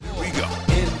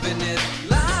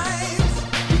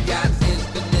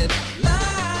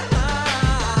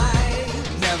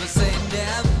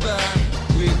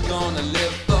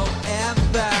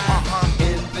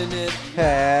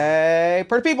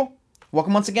Party people,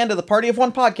 welcome once again to the Party of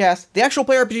One podcast, the actual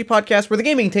player RPG podcast where the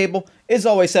gaming table is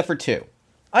always set for two.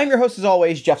 I'm your host as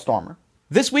always, Jeff Stormer.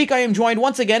 This week I am joined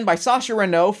once again by Sasha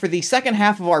Renaud for the second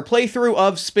half of our playthrough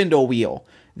of Spindle Wheel,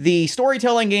 the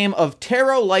storytelling game of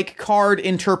tarot-like card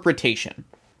interpretation.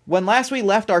 When last we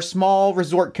left our small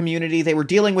resort community, they were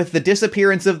dealing with the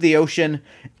disappearance of the ocean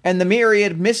and the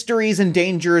myriad mysteries and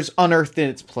dangers unearthed in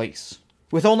its place.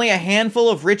 With only a handful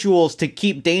of rituals to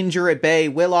keep danger at bay,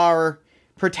 will our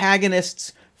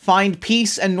protagonists find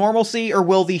peace and normalcy, or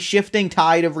will the shifting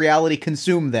tide of reality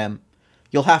consume them?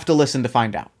 You'll have to listen to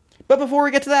find out. But before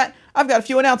we get to that, I've got a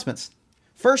few announcements.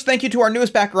 First, thank you to our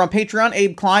newest backer on Patreon,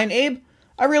 Abe Klein. Abe,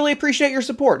 I really appreciate your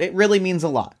support. It really means a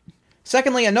lot.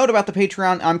 Secondly, a note about the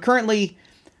Patreon. I'm currently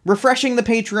refreshing the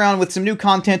Patreon with some new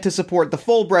content to support the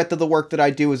full breadth of the work that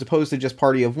I do as opposed to just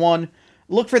Party of One.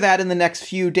 Look for that in the next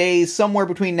few days, somewhere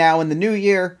between now and the new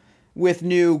year, with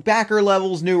new backer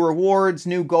levels, new rewards,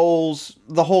 new goals,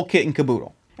 the whole kit and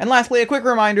caboodle. And lastly, a quick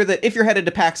reminder that if you're headed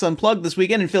to PAX Unplugged this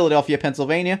weekend in Philadelphia,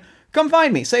 Pennsylvania, come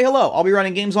find me, say hello. I'll be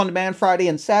running Games on Demand Friday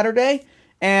and Saturday,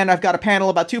 and I've got a panel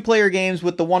about two-player games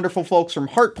with the wonderful folks from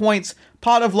Heartpoints,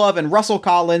 Pot of Love, and Russell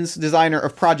Collins, designer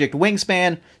of Project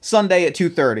Wingspan, Sunday at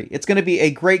 2:30. It's going to be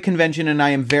a great convention, and I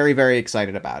am very, very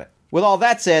excited about it. With all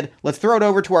that said, let's throw it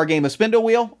over to our game of Spindle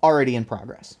Wheel, already in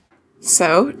progress.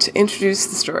 So, to introduce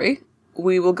the story,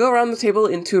 we will go around the table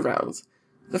in 2 rounds.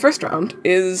 The first round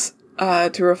is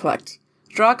to reflect.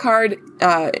 Draw a card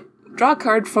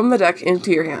from the deck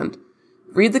into your hand.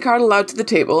 Read the card aloud to the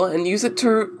table, and use it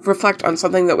to reflect on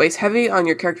something that weighs heavy on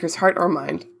your character's heart or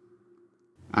mind.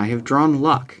 I have drawn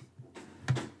luck.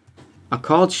 A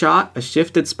called shot, a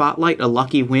shifted spotlight, a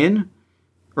lucky win,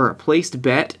 or a placed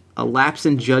bet, a lapse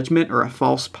in judgment, or a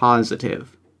false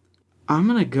positive. I'm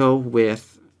gonna go with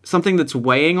something that's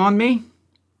weighing on me.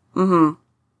 Mm-hmm.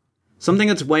 Something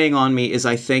that's weighing on me is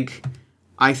I think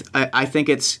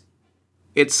it's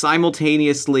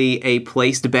simultaneously a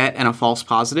placed bet and a false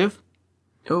positive.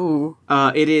 Oh.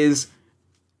 It is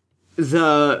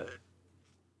the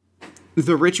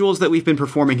rituals that we've been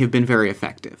performing have been very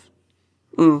effective.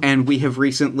 And we have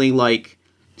recently,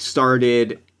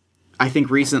 started, I think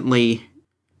recently,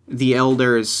 the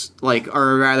elders,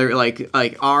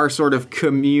 our sort of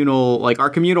communal, our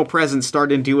communal presence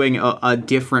started doing a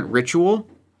different ritual.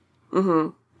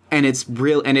 Mm-hmm. And it's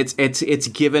real, and it's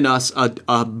given us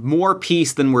a more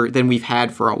peace than we've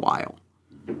had for a while.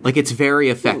 It's very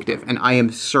effective, and I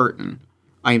am certain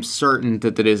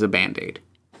that it is a Band-Aid.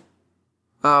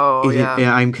 Oh,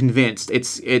 yeah. I'm convinced.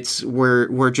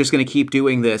 We're just gonna keep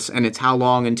doing this, and it's how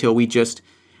long until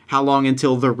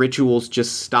the rituals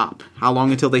just stop? How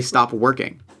long until they stop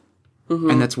working? Mm-hmm.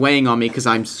 And that's weighing on me because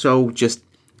I'm so just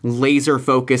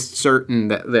laser-focused certain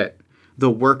that the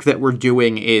work that we're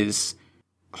doing is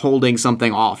holding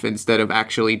something off instead of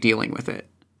actually dealing with it.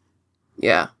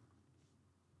 Yeah.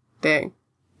 Dang.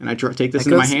 And I take this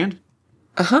into my hand?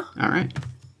 Uh-huh. All right.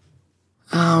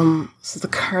 So the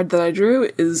card that I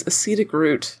drew is Acetic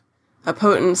Root. A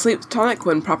potent sleep tonic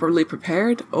when properly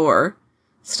prepared, or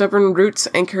stubborn roots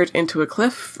anchored into a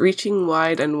cliff, reaching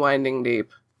wide and winding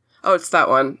deep. Oh, it's that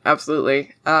one.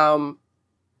 Absolutely. On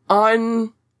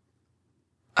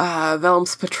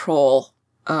Velm's patrol,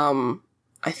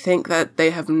 I think that they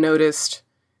have noticed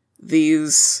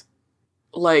these,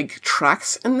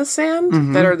 tracks in the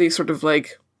sand that are these sort of,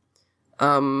 root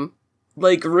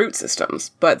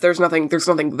systems. But there's nothing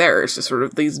there. It's just sort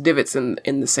of these divots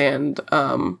in the sand,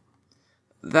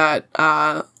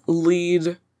 that,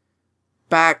 lead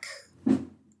back.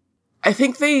 I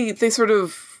think they sort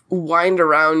of wind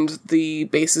around the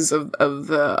bases of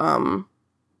the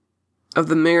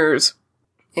mirrors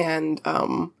and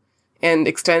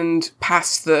extend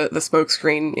past the smoke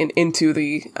screen into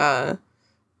the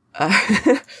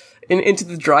into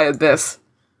the dry abyss.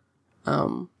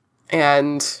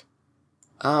 Maybe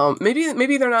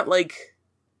they're not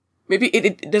maybe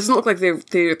it doesn't look like they're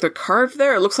carved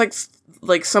there. It looks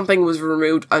like something was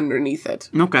removed underneath it.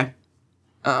 Okay.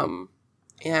 And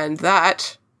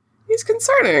that is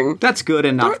concerning. That's good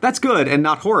and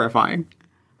not horrifying.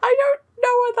 I don't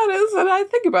know what that is, and I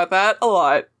think about that a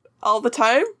lot, all the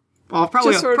time. Well,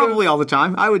 probably all the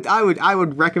time. I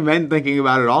would recommend thinking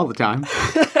about it all the time.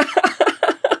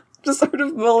 Just sort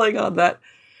of mulling on that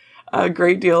a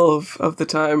great deal of the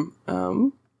time.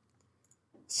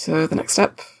 So the next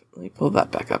step, let me pull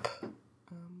that back up.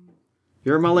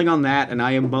 You're mulling on that, and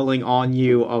I am mulling on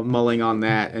you of mulling on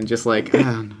that, and just We're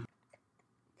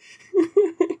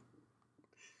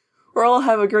all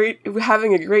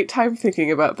having a great time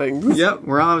thinking about things. Yep,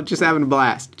 we're all just having a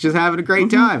blast. Just having a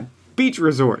great time. Beach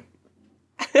resort.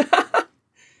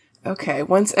 Okay,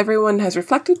 once everyone has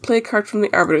reflected, play a card from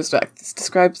the Arbiter's deck. This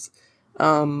describes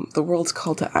the world's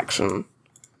call to action.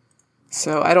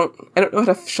 So I don't know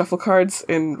how to shuffle cards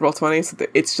in Roll20, so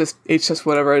it's just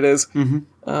whatever it is.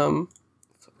 Mm-hmm.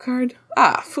 Flip card.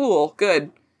 Fool.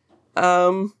 Good.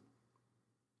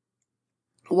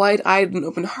 Wide-eyed and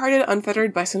open-hearted,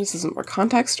 unfettered by cynicism or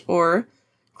context, or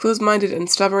closed-minded and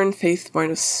stubborn, faith born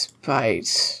of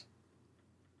spite.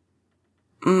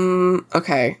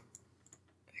 Okay.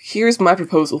 Here's my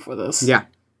proposal for this. Yeah.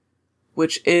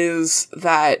 Which is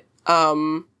that,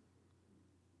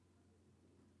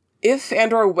 if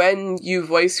and or when you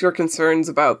voice your concerns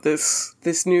about this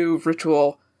new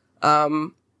ritual,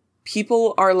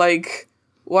 people are like,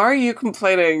 why are you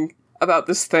complaining about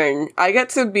this thing? I get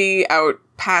to be out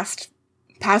past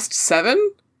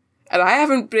 7, and I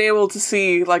haven't been able to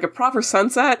see, like, a proper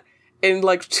sunset in,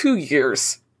 like, 2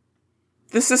 years.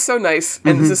 This is so nice,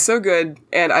 and this is so good,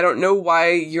 and I don't know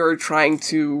why you're trying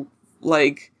to,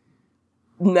 like,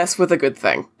 mess with a good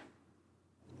thing.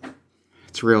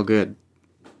 It's real good.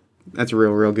 That's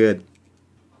real good.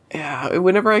 Yeah,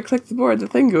 whenever I click the board, the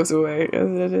thing goes away,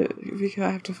 and then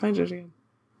I have to find it again.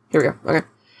 Here we go, okay.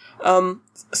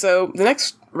 So the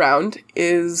next round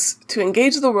is to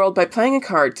engage the world by playing a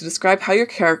card to describe how your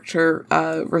character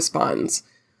responds.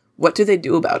 What do they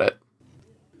do about it?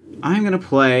 I'm gonna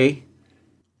play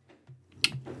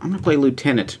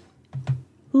Lieutenant.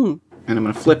 And I'm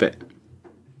gonna flip it.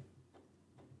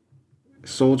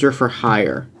 Soldier for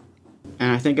hire.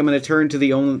 And I think I'm gonna turn to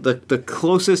the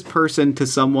closest person to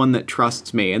someone that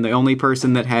trusts me, and the only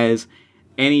person that has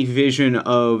any vision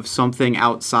of something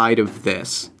outside of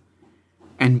this.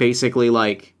 And basically,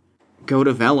 like, go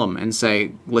to Vellum and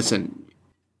say, listen,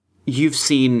 you've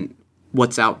seen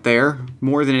what's out there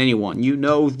more than anyone. You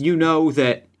know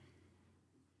that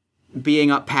being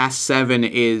up past 7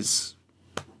 is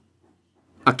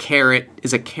a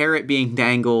carrot being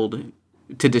dangled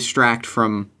to distract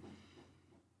from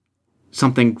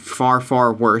something far,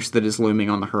 far worse that is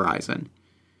looming on the horizon.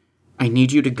 I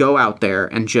need you to go out there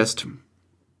and just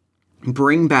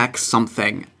bring back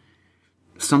something.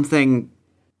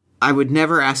 I would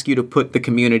never ask you to put the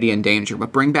community in danger,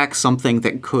 but bring back something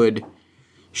that could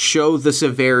show the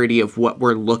severity of what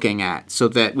we're looking at so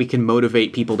that we can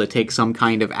motivate people to take some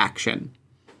kind of action.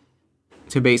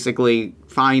 To basically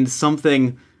find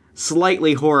something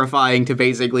slightly horrifying to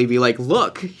basically be like,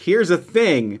 look, here's a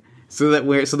thing. So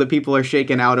that people are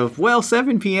shaken out of, well,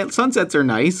 7 p.m. sunsets are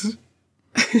nice.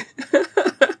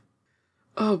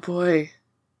 Oh boy.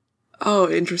 Oh,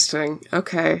 interesting.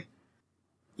 Okay.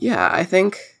 Yeah, I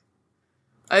think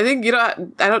I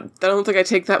don't think I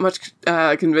take that much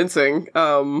convincing.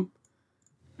 Vellum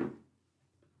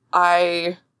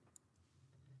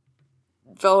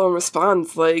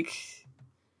responds like,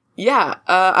 yeah,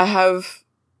 I have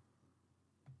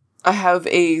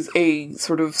a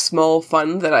sort of small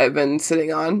fund that I've been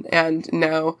sitting on, and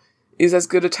now is as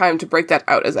good a time to break that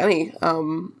out as any.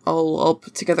 I'll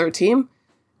put together a team,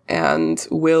 and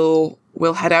we'll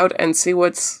head out and see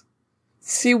what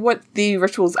the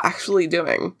ritual's actually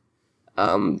doing.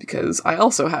 Because I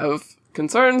also have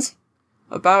concerns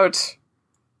about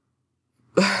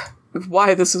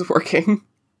why this is working.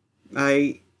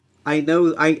 I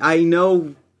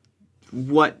know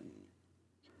what...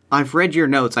 I've read your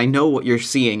notes. I know what you're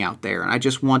seeing out there, and I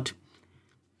just want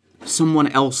someone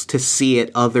else to see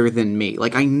it other than me.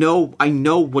 Like, I know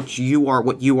what you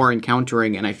are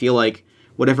encountering, and I feel like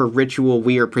whatever ritual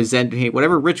we are presenting,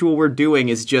 whatever ritual we're doing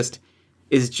is just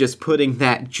putting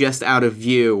that just out of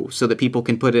view so that people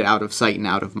can put it out of sight and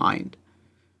out of mind.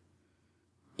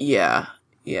 Yeah.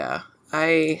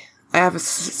 I have a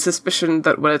suspicion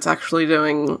that what it's actually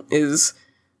doing is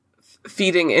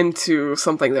feeding into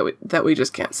something that we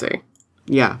just can't see.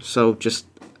 Yeah, so just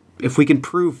if we can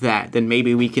prove that, then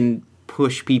maybe we can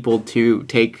push people to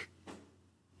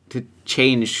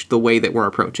change the way that we're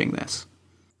approaching this.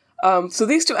 So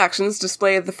these two actions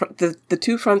display the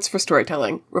two fronts for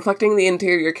storytelling, reflecting the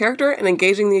interior character and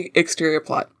engaging the exterior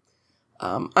plot.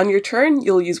 On your turn,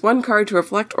 you'll use one card to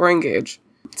reflect or engage.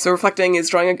 So reflecting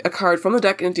is drawing a card from the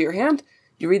deck into your hand.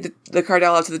 You read the card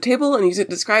out loud to the table and use it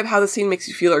to describe how the scene makes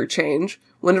you feel or change.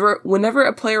 Whenever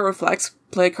a player reflects,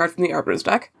 play a card from the Arbiter's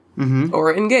deck,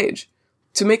 or engage.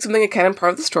 To make something a canon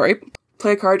part of the story,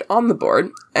 play a card on the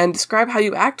board and describe how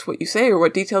you act, what you say, or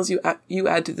what details you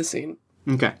add to the scene.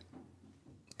 Okay.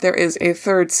 There is a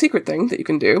third secret thing that you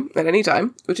can do at any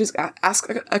time, which is ask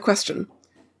a question.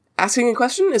 Asking a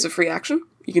question is a free action.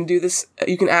 You can do this.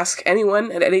 You can ask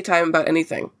anyone at any time about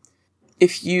anything.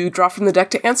 If you draw from the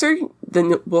deck to answer,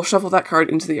 then we'll shuffle that card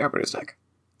into the Arbiter's deck.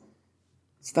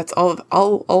 So that's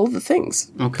all of the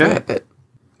things. Okay. For that bit.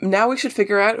 now we should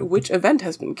figure out which event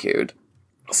has been queued.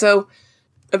 So,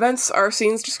 events are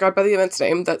scenes described by the event's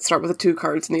name that start with the 2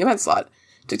 cards in the event slot.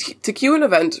 To queue an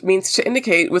event means to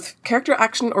indicate with character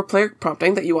action or player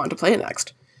prompting that you want to play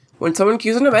next. When someone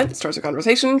queues an event, starts a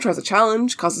conversation, tries a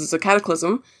challenge, causes a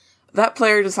cataclysm, that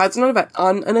player decides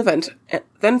on an event, and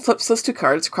then flips those 2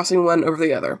 cards, crossing one over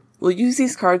the other. We'll use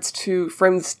these cards to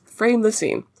frame the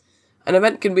scene. An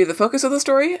event can be the focus of the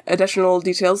story, additional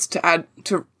details to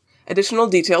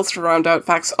round out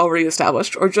facts already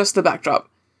established, or just the backdrop.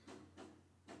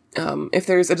 If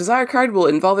there's a desire card, we'll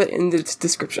involve it in the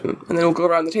description, and then we'll go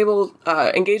around the table,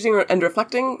 engaging and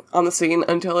reflecting on the scene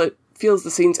until it feels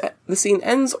the scene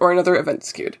ends or another event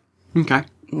is queued. Okay.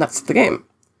 And that's the game.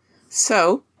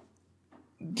 So,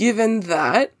 given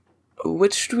that,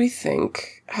 which do we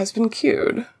think has been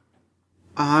queued?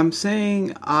 I'm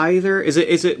saying either. Is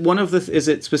it one of the? Is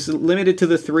it limited to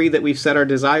the 3 that we've set our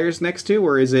desires next to,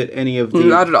 or is it any of the?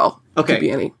 Not at all. Okay. Could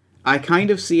be any. I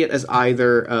kind of see it as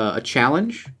either a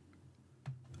challenge,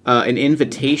 an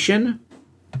invitation,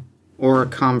 or a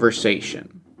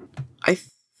conversation.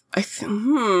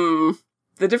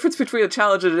 The difference between a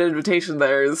challenge and an invitation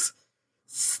there is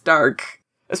stark.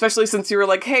 Especially since you were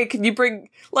like, hey, can you bring,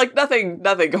 like, nothing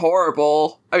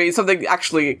horrible. I mean,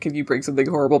 can you bring something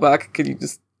horrible back? Can you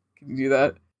do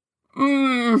that?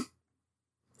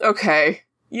 Okay.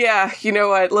 Yeah, you know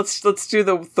what? Let's do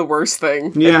the worst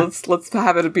thing. Yeah. And let's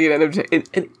have it be an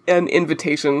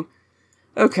invitation.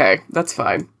 Okay, that's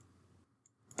fine.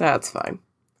 That's fine.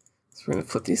 So we're gonna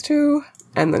flip these 2,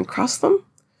 and then cross them.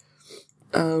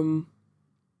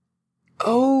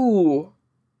 Oh!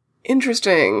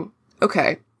 Interesting.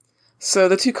 Okay. So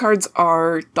the 2 cards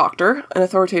are Doctor, an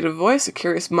authoritative voice, a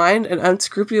curious mind, an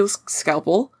unscrupulous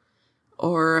scalpel,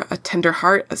 or a tender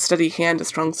heart, a steady hand, a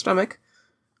strong stomach,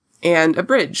 and a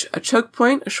bridge, a choke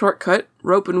point, a shortcut,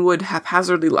 rope and wood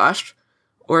haphazardly lashed,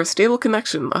 or a stable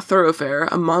connection, a thoroughfare,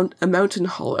 a mountain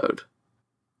hollowed.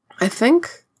 I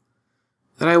think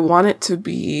that I want it to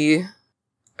be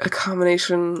a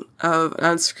combination of an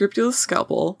unscrupulous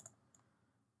scalpel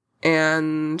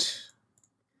and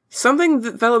something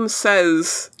that Vellum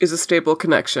says is a stable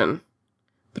connection,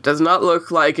 but does not look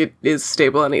like it is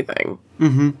stable anything.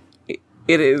 Mm-hmm.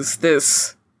 It is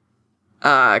this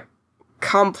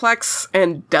complex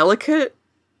and delicate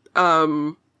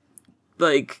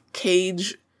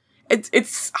cage.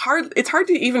 It's hard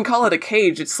to even call it a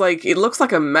cage. It's like, it looks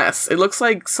like a mess. It looks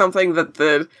like something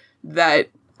that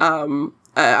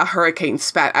a hurricane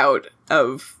spat out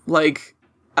of, like,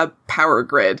 a power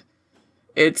grid.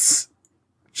 It's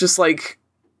just like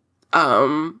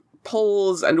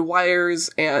poles and wires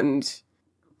and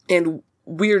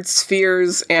weird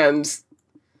spheres, and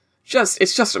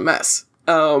it's just a mess.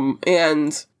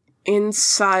 And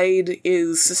inside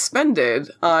is suspended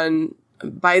on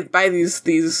by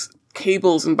these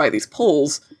cables and by these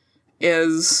poles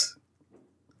is,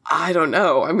 I don't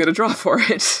know, I'm gonna draw for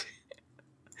it.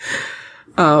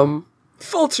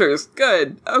 Vultures,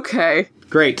 good, okay.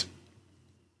 Great.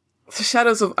 The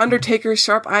shadows of undertakers,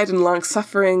 sharp-eyed and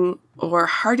long-suffering, or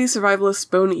hardy survivalists,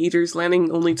 bone-eaters landing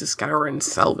only to scour and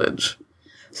salvage.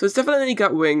 So it's definitely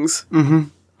got wings.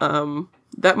 Mm-hmm.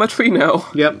 That much we know.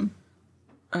 Yep.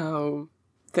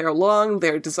 They're long,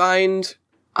 they're designed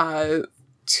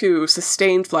to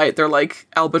sustain flight. They're like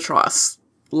albatross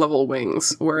level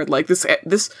wings, where like this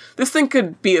thing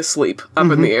could be asleep up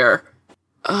in the air.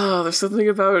 Oh, there's something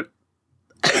about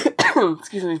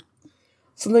excuse me.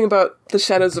 Something about the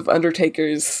shadows of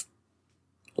undertakers,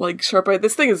 like sharp-eyed.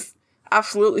 This thing is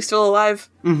absolutely still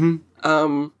alive.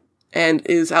 Mm-hmm. And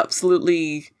is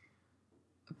absolutely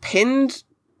pinned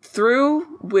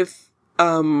through with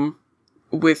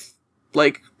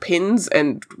like pins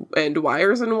and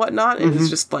wires and whatnot, and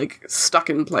is just like stuck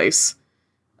in place.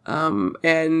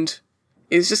 And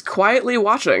is just quietly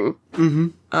watching.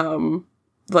 Mm-hmm.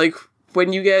 Like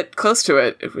when you get close to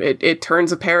it, it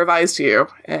turns a pair of eyes to you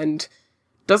and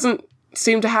doesn't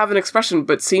seem to have an expression,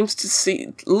 but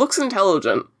looks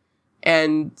intelligent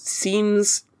and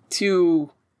seems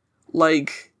to,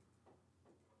 like,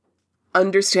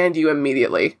 understand you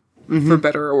immediately, for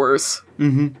better or worse.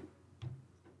 Mm-hmm.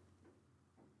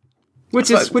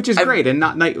 Which is great, and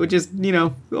not night. Which is, you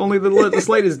know, only the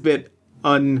slightest bit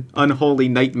unholy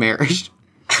nightmarish.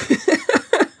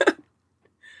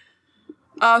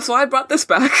 So I brought this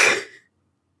back.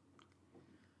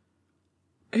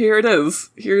 Here it is.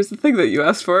 Here's the thing that you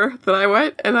asked for that I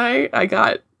went and I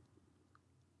got.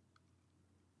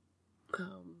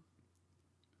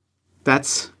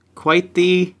 That's quite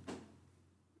the...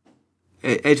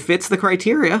 It fits the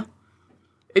criteria.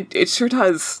 It sure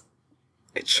does.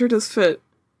 It sure does fit.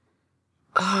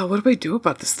 What do I do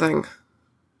about this thing?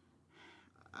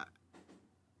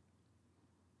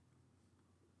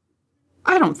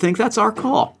 I don't think that's our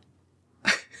call.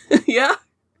 Yeah?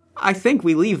 I think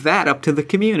we leave that up to the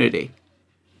community,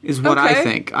 is what I Okay.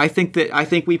 think. I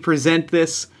think we present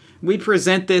this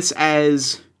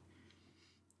as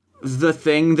the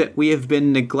thing that we have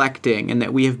been neglecting and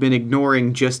that we have been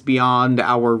ignoring just beyond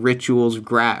our rituals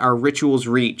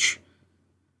reach.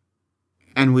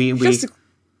 And we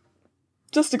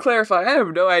Just to clarify, I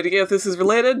have no idea if this is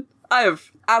related. I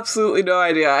have absolutely no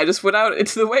idea. I just went out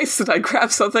into the waste and I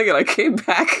grabbed something and I came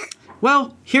back.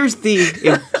 well, here's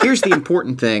the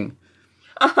important thing.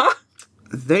 Uh-huh.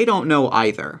 They don't know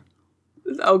either.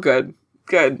 Oh, good.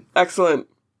 Good. Excellent.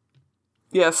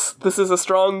 Yes, this is a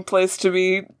strong place to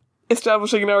be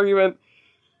establishing an argument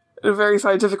in a very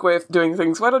scientific way of doing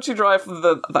things. Why don't you drive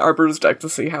the Arbiter's deck to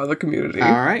see how the community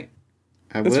All right.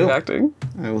 I is will. reacting?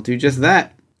 I will do just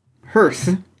that.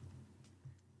 Hearth.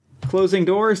 Closing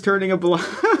doors, turning a blind...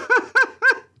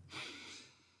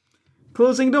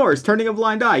 Closing doors, turning a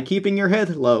blind eye, keeping your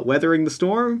head low, weathering the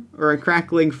storm, or a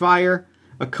crackling fire,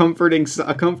 a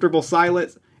comfortable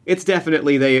silence. It's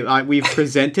definitely we've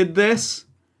presented this.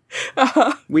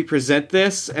 We present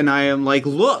this, and I am like,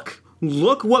 look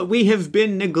what we have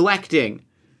been neglecting.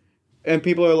 And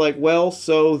people are like, well,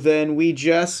 so then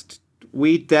that's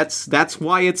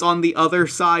why it's on the other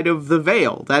side of the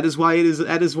veil. This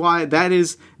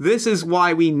is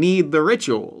why we need the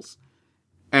rituals.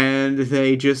 And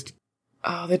they just...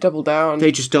 Oh, they double down.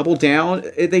 They just double down.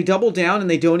 They double down and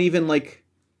they don't even, like,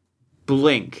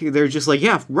 blink. They're just like,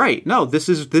 yeah, right. No, this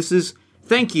is,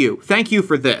 thank you. Thank you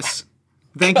for this.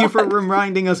 Thank you for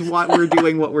reminding us what we're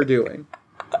doing.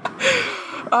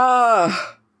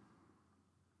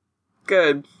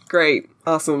 Good. Great.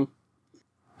 Awesome.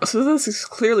 So this is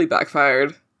clearly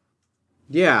backfired.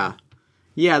 Yeah.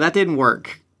 Yeah, that didn't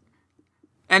work.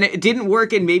 And it didn't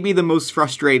work in maybe the most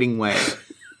frustrating way.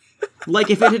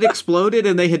 Like, if it had exploded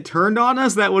and they had turned on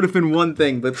us, that would have been one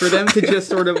thing. But for them to just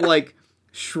sort of, like,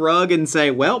 shrug and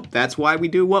say, well, that's why we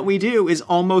do what we do, is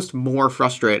almost more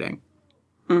frustrating.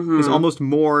 Mm-hmm. Is almost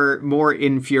more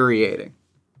infuriating.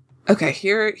 Okay,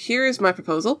 here is my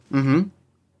proposal.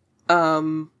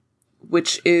 Mm-hmm.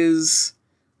 Which is,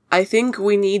 I think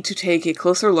we need to take a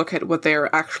closer look at what they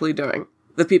are actually doing.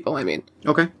 The people, I mean.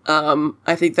 Okay.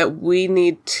 I think that we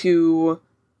need to,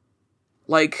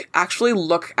 like, actually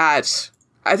look at...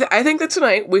 I think that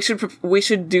tonight we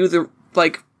should do the,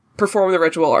 like, perform the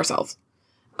ritual ourselves.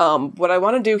 What I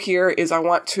want to do here is I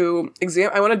want to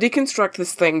deconstruct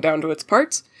this thing down to its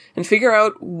parts and figure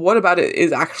out what about it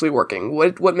is actually working.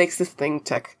 What makes this thing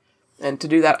tick. And to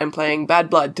do that, I'm playing Bad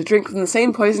Blood, to drink from the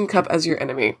same poison cup as your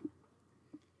enemy.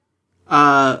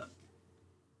 I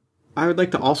would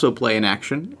like to also play an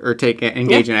action, or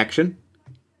engage in action,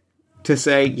 to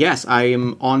say, yes, I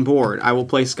am on board. I will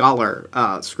play Scholar,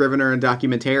 Scrivener, and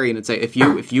Documentarian, and say, if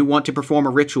you want to perform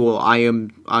a ritual, I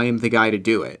am the guy to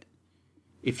do it.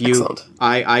 Excellent.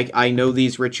 I know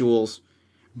these rituals,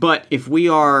 but if we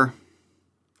are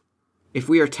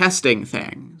testing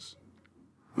things,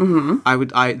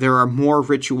 there are more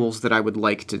rituals that I would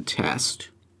like to test.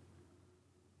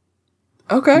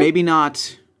 Okay. Maybe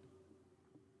not.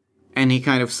 And he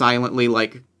kind of silently,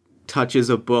 like, touches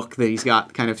a book that he's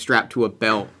got kind of strapped to a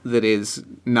belt that is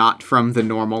not from the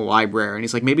normal library. And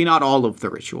he's like, maybe not all of the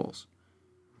rituals.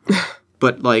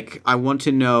 But, like, I want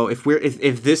to know if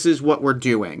this is what we're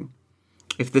doing,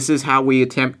 if this is how we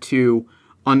attempt to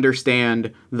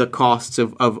understand the costs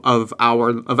of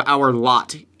our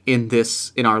lot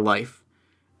in our life,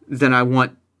 then I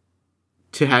want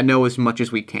to know as much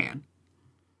as we can.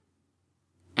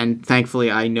 And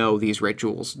thankfully, I know these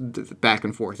rituals back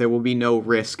and forth. There will be no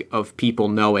risk of people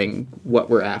knowing what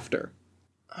we're after.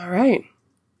 All right.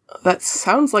 That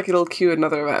sounds like it'll cue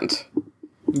another event.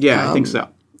 Yeah, I think so.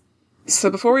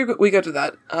 So before we go to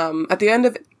that, at the end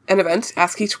of an event,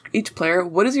 ask each player,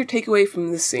 what is your takeaway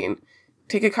from this scene?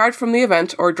 Take a card from the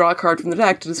event or draw a card from the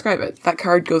deck to describe it. That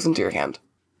card goes into your hand.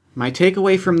 My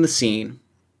takeaway from the scene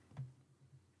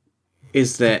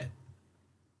is that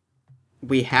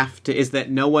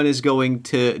no one is going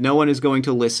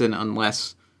to listen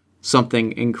unless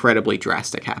something incredibly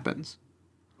drastic happens.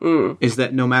 Is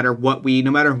that no matter what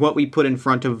we put in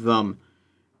front of them,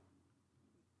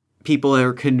 people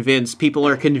are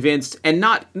convinced, and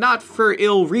not for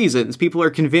ill reasons. People are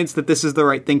convinced that this is the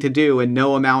right thing to do, and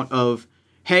no amount of,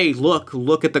 hey,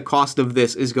 look at the cost of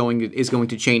this is going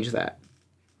to change that.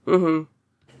 Mm-hmm.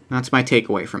 That's my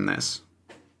takeaway from this.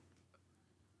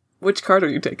 Which card are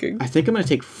you taking? I think I'm going to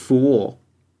take Fool.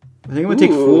 I think I'm going to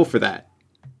take Fool for that.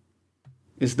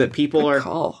 Is that people Good are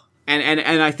call. And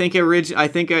I think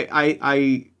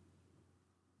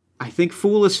I think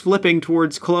Fool is flipping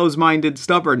towards close-minded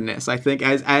stubbornness. I think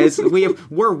as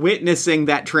we're witnessing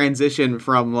that transition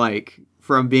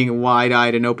from being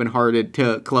wide-eyed and open-hearted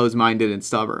to close-minded and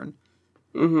stubborn.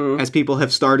 Mm-hmm. As people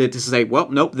have started to say,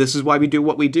 well, nope, this is why we do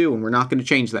what we do, and we're not going to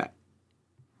change that.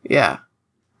 Yeah.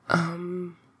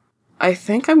 I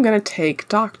think I'm going to take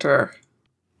Doctor.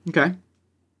 Okay.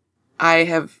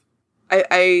 Well,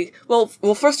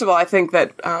 first of all, I think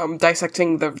that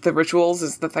dissecting the rituals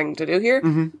is the thing to do here.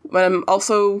 Mm-hmm. But I'm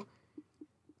also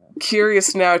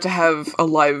curious now to have a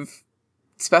live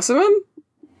specimen.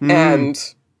 Mm. And,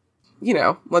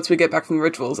 once we get back from the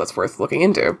rituals, that's worth looking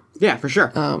into. Yeah, for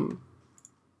sure. And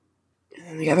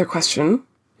the other question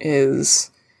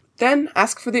is, then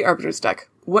ask for the Arbiter's deck.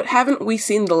 What haven't we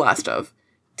seen the last of?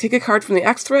 Take a card from the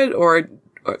X thread,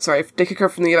 take a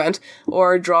card from the event,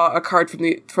 or draw a card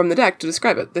from the deck to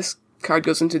describe it. This card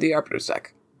goes into the Arbiter's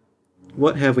deck.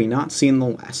 What have we not seen the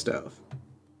last of?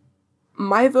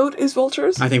 My vote is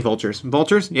Vultures. I think Vultures.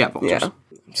 Vultures? Yeah, Vultures. Yeah. I'm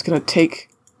just gonna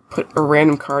put a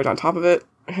random card on top of it,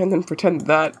 and then pretend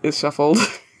that is shuffled.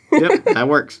 Yep, that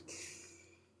works.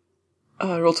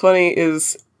 Roll20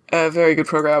 is a very good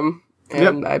program,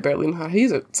 and I barely know how to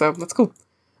use it, so that's cool.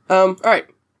 Alright.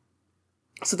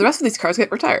 So the rest of these cards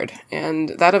get retired, and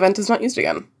that event is not used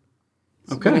again.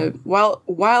 So okay. While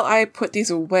I put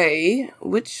these away,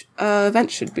 which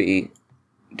event should we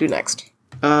do next?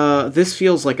 This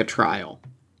feels like a trial.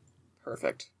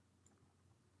 Perfect.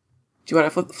 Do you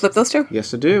want to flip those two?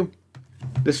 Yes, I do.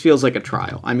 This feels like a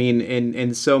trial. I mean,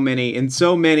 in so many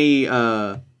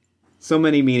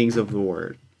meanings of the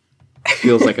word, it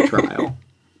feels like a trial.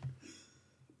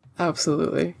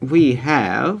 Absolutely. We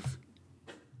have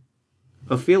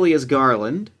Ophelia's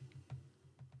Garland,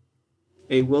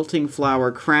 a wilting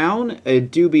flower crown, a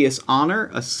dubious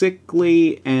honor, a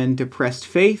sickly and depressed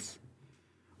faith,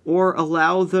 or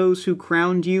allow those who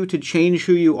crowned you to change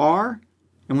who you are.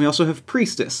 And we also have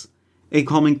Priestess, a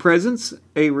calming presence,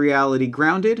 a reality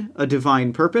grounded, a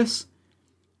divine purpose,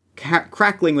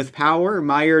 crackling with power,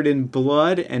 mired in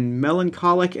blood, and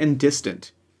melancholic and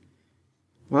distant.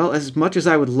 Well, as much as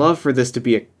I would love for this to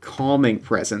be a calming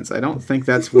presence, I don't think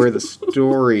that's where the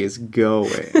story is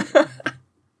going.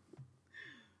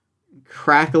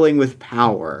 Crackling with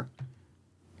power.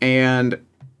 And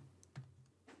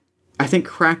I think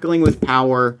crackling with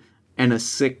power and a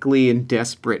sickly and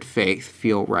desperate faith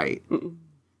feel right.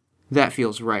 That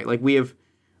feels right. Like we have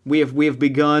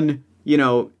begun,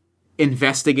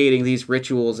 investigating these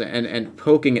rituals and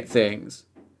poking at things.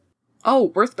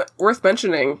 Oh, worth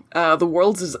mentioning, the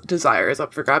world's desire is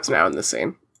up for grabs now in this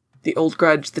scene. The old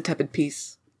grudge, the tepid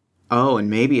peace. Oh, and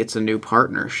maybe it's a new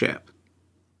partnership.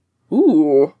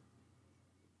 Ooh.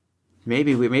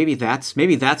 Maybe that's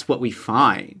what we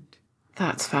find.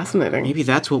 That's fascinating. Maybe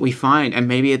that's what we find, and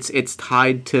maybe it's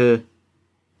tied to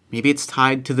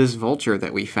this vulture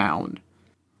that we found.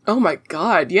 Oh my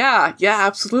god, yeah,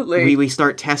 absolutely. We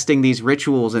start testing these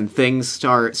rituals and things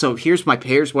start. So here's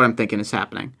what I'm thinking is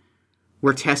happening.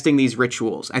 We're testing these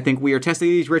rituals. I think we are testing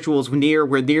these rituals near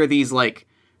these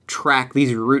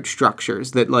these root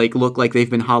structures that look like they've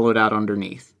been hollowed out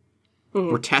underneath.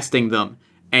 Mm-hmm. We're testing them,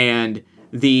 and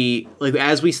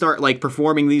as we start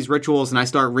performing these rituals, and I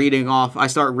start reading off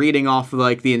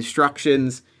the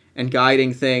instructions and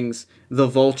guiding things. The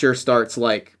vulture starts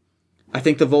I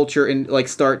think the vulture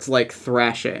starts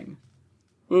thrashing.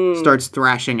 Starts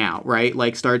thrashing out,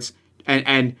 right? Starts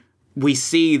and we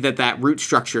see that root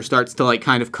structure starts to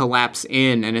kind of collapse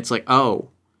in, and it's oh,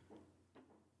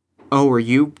 are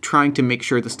you trying to make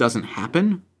sure this doesn't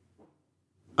happen?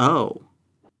 Oh,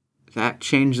 that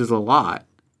changes a lot.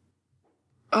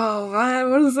 Oh man,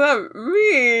 what does that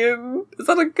mean? Is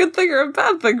that a good thing or a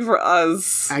bad thing for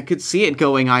us? I could see it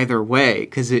going either way,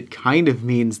 because it kind of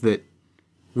means that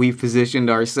we've positioned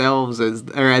ourselves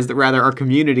our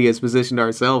community has positioned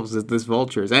ourselves as this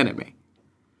vulture's enemy.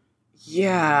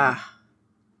 Yeah.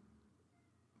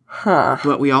 Huh.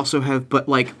 But we also have,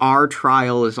 our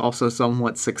trial is also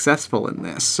somewhat successful in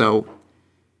this, so.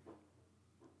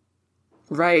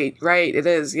 Right, it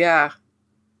is, yeah.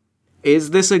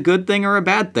 Is this a good thing or a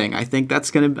bad thing? I think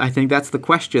that's the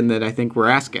question that I think we're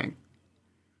asking.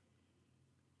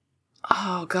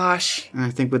 Oh, gosh. And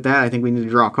I think with that, we need to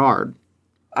draw a card.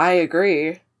 I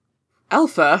agree.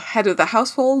 Alpha, head of the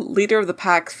household, leader of the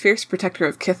pack, fierce protector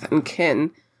of kith and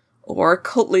kin, or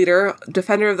cult leader,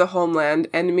 defender of the homeland,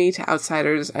 enemy to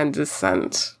outsiders and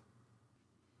dissent.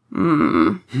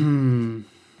 Oh,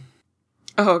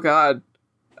 God.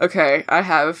 Okay, I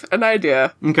have an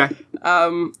idea. Okay.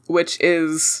 Which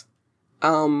is,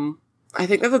 I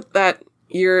think that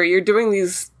you're doing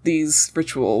these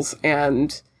rituals,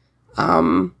 and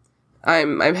I'm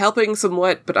helping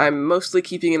somewhat, but I'm mostly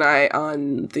keeping an eye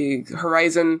on the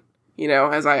horizon,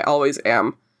 as I always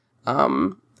am.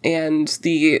 And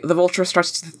the vulture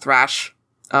starts to thrash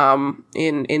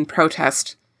in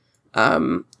protest,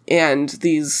 and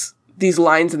these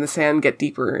lines in the sand get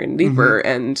deeper and deeper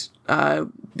and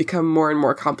become more and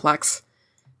more complex,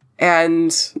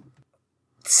 and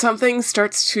something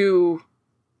starts to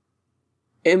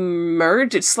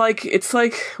emerge. It's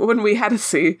like when we had to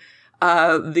see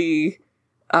the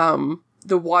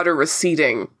water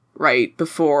receding right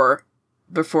before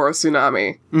a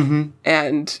tsunami,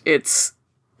 and it's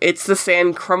the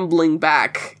sand crumbling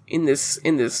back in this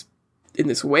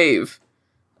wave,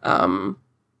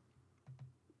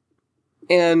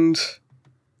 and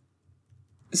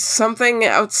something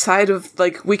outside of,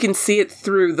 like, we can see it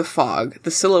through the fog,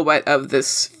 the silhouette of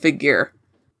this figure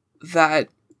that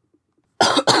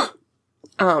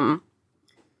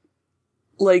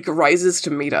like rises to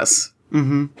meet us.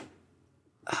 I'm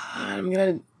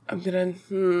gonna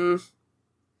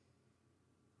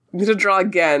draw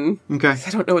again. Okay. I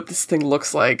don't know what this thing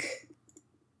looks like.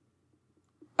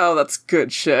 Oh, that's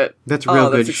good shit. That's real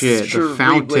good shit. The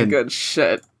fountain. Good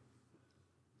shit.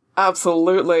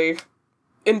 Absolutely.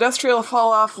 Industrial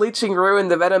fall-off, leeching ruin,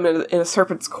 the venom in a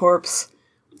serpent's corpse.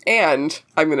 And,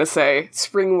 I'm gonna say,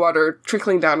 spring water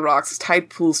trickling down rocks,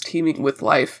 tide pools teeming with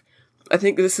life. I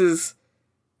think this is...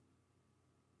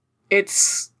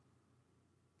 It's...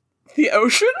 the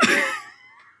ocean?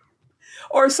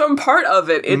 Or some part of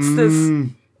it.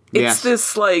 It's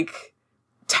this, like,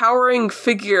 towering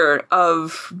figure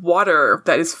of water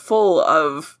that is full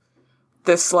of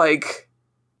this, like...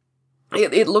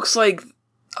 It looks like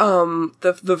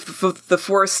the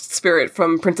forest spirit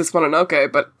from Princess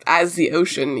Mononoke, but as the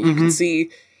ocean, you can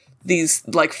see these,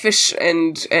 like, fish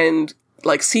and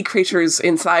like sea creatures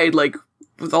inside, like,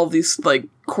 with all these, like,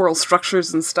 coral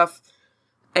structures and stuff.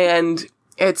 And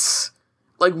it's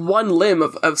like one limb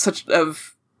of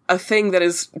a thing that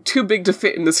is too big to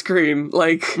fit in the screen,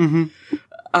 like, and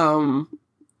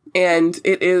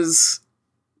it is,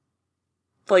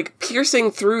 like, piercing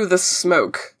through the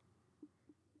smoke.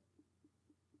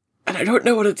 And I don't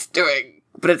know what it's doing,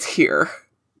 but it's here.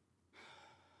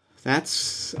 That's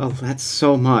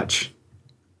so much.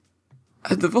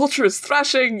 And the vulture is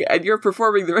thrashing, and you're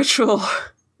performing the ritual.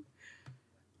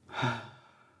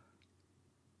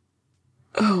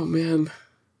 Oh, man.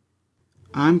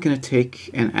 I'm gonna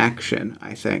take an action,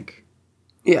 I think.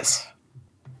 Yes.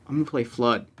 I'm gonna play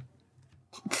Flood.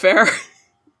 Fair.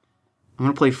 I'm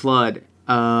gonna play Flood.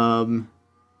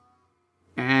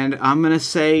 And I'm gonna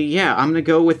say, yeah, I'm gonna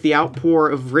go with the outpour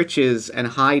of riches and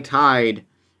high tide,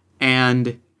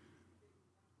 and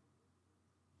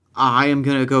I am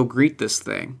gonna go greet this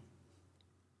thing.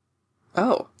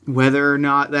 Oh. Whether or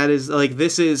not that is, like,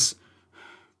 this is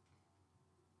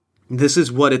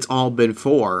what it's all been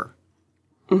for.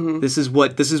 This is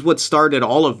what started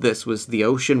all of this, was the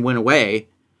ocean went away.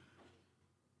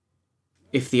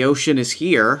 If the ocean is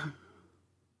here,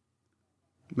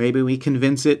 maybe we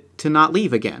convince it to not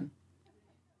leave again.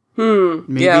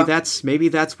 Maybe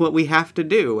that's what we have to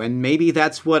do, and maybe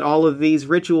that's what all of these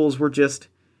rituals were just.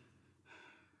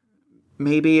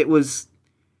 Maybe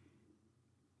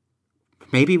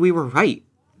we were right.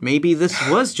 Maybe this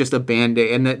was just a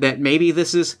band-aid, and that maybe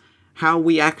this is how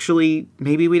we actually,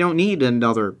 maybe we don't need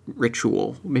another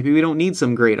ritual. Maybe we don't need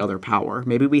some great other power.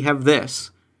 Maybe we have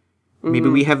this. Maybe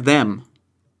we have them.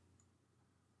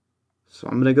 So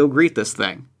I'm gonna go greet this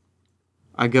thing.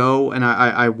 I go and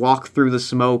I walk through the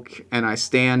smoke, and I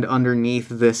stand underneath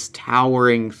this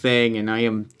towering thing, and I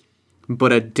am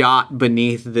but a dot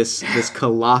beneath this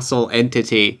colossal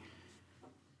entity.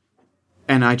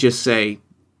 And I just say,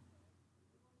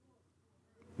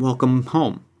 welcome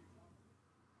home.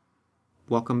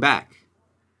 Welcome back.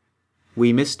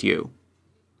 We missed you.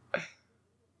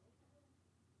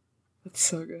 That's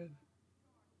so good.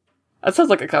 That sounds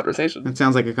like a conversation. It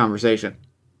sounds like a conversation.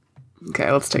 Okay,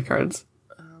 let's take cards.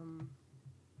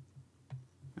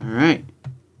 All right.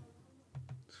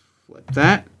 Flip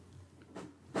that.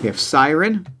 We have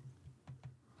Siren.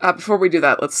 Before we do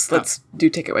that, let's do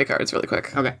takeaway cards really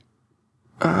quick. Okay.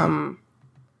 I'm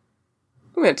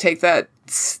gonna take that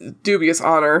dubious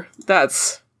honor.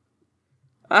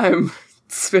 I'm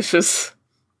suspicious.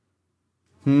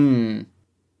 I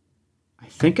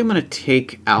think I'm gonna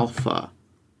take Alpha.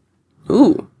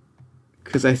 Ooh.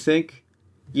 Because I think...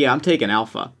 Yeah, I'm taking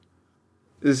Alpha.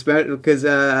 Because,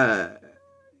 it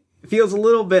feels a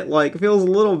little bit like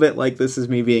this is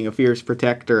me being a fierce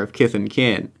protector of kith and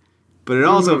kin. But it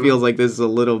also feels like this is a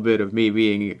little bit of me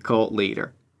being a cult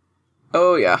leader.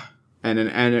 Oh, yeah. And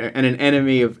an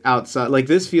enemy of outside. Like,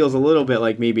 this feels a little bit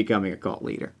like me becoming a cult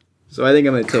leader. So I think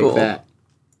I'm going to take that.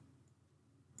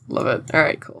 Love it. All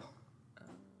right, cool.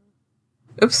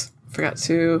 Oops. Forgot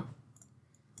to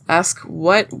ask,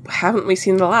 what haven't we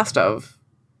seen the last of?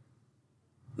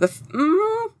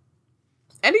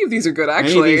 Any of these are good,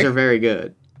 actually. Any of these are very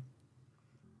good.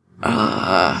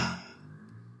 I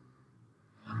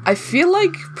feel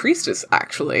like Priestess,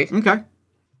 actually. Okay.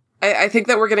 I think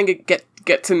that we're going to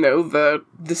get to know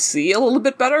the sea a little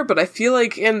bit better, but I feel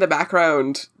like in the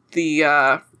background,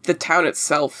 the town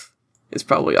itself is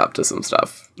probably up to some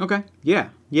stuff. Okay. Yeah.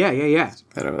 Right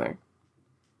over there.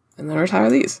 And then retire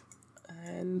these.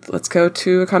 And let's go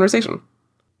to a conversation.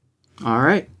 All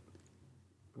right.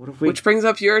 What if we... Which brings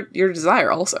up your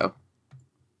desire also.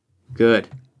 Good.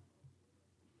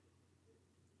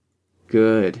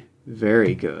 Good.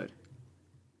 Very good.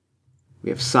 We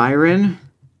have Siren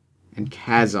and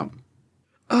Chasm.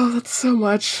 Oh, that's so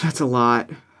much. That's a lot.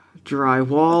 Dry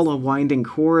wall, a winding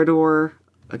corridor,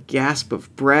 a gasp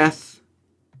of breath,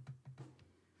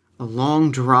 a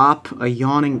long drop, a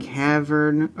yawning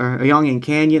cavern, or a yawning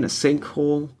canyon, a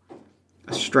sinkhole,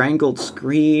 a strangled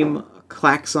scream, a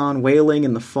klaxon wailing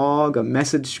in the fog, a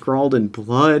message scrawled in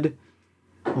blood,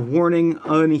 a warning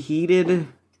unheeded,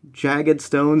 jagged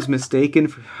stones mistaken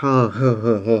for...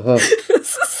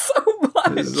 This is so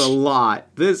much.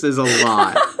 This is a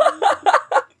lot.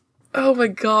 Oh my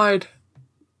god.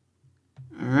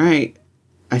 All right.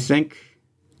 I think...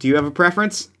 Do you have a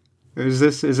preference? Or is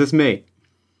this me?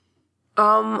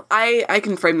 I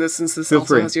can frame this since this Feel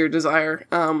also free. has your desire.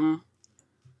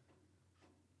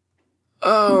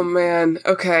 Oh man.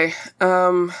 Okay.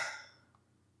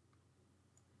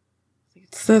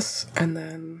 It's this and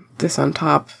then this on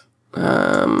top.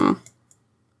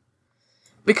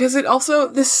 Because it also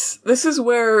this is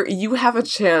where you have a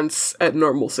chance at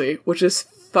normalcy, which is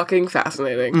fucking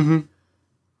fascinating.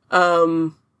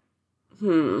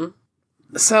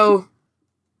 So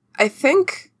I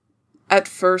think at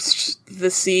first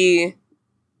the sea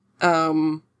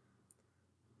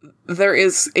there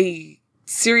is a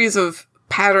series of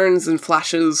patterns and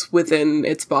flashes within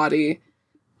its body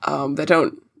that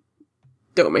don't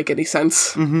make any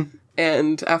sense.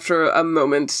 And after a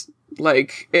moment,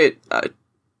 like it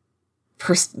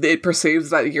perceives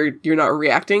that you're not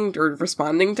reacting or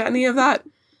responding to any of that.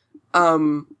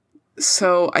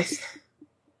 So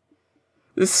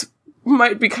this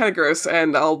might be kind of gross,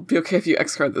 and I'll be okay if you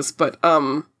X-card this, but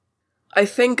I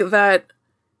think that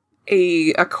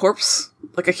a corpse,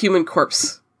 like a human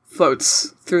corpse,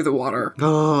 floats through the water.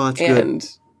 Oh, that's good.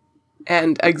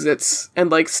 And exits and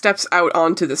like steps out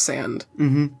onto the sand.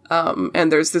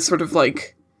 And there's this sort of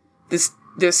like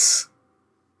this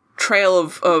trail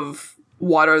of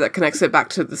water that connects it back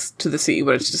to the sea,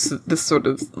 but it's just this sort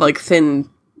of like thin,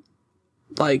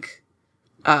 like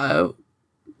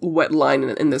wet line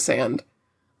in the sand.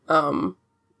 And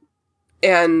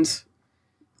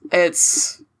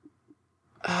it's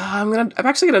I'm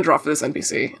actually gonna draw for this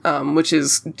NPC, which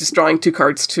is just drawing 2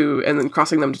 cards and then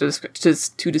crossing them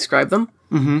to describe them.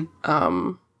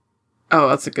 Oh,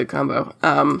 that's a good combo.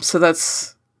 So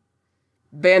that's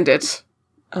Bandit,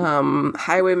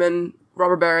 Highwayman,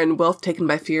 Robber Baron, Wealth Taken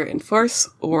by Fear and Force,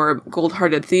 or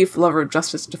Gold-Hearted Thief, Lover of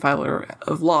Justice, Defiler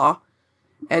of Law,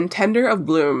 and Tender of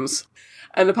Blooms.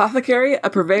 An apothecary, a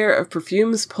purveyor of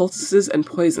perfumes, poultices, and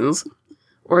poisons,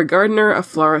 or a gardener, a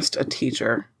florist, a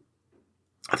teacher.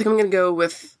 I think I'm going to go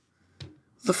with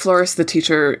the florist, the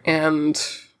teacher, and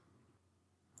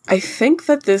I think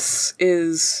that this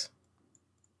is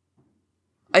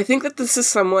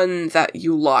someone that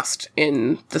you lost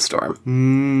in the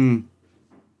storm.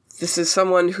 This is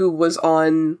someone who was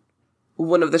on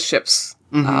one of the ships.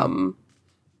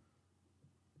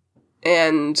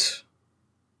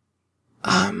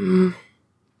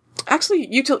 Actually,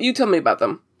 you tell me about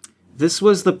them. This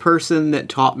was the person that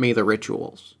taught me the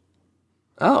rituals.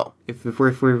 Oh. If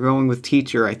we're going with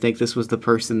teacher, I think this was the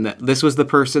person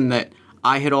that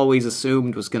I had always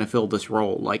assumed was going to fill this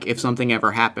role. Like, if something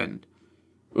ever happened,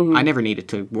 I never needed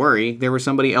to worry. There was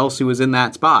somebody else who was in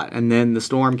that spot, and then the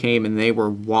storm came and they were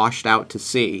washed out to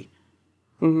sea.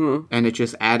 And it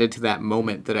just added to that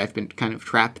moment that I've been kind of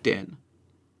trapped in.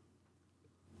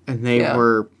 And they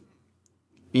were,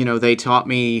 they taught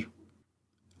me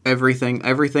everything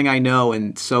I know,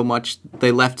 and so much,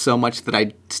 they left so much that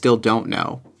I still don't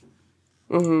know.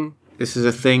 This is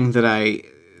a thing that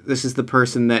this is the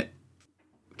person that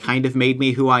kind of made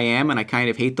me who I am, and I kind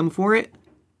of hate them for it.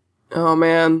 Oh,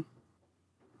 man.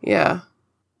 Yeah.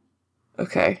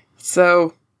 Okay.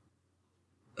 So,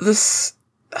 the strangled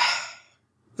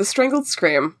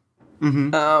scream.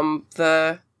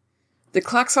 The The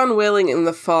klaxon wailing in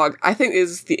the fog, I think,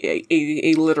 is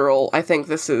a literal. I think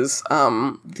this is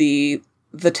the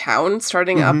town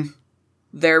starting up.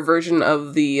 Their version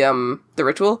of the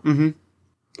ritual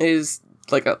is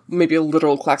like maybe a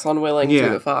literal klaxon wailing through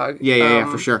the fog. Yeah,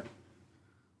 for sure.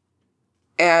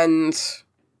 And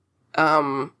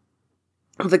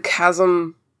the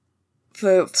chasm,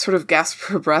 the sort of gasp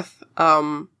for breath,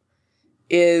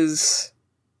 is,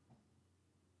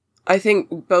 I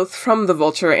think, both from the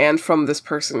vulture and from this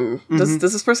person. Does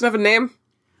this person have a name?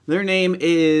 Their name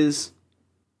is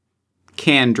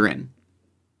Kandrin.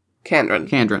 Kandrin.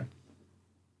 Okay,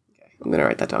 I'm going to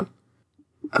write that down.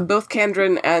 Both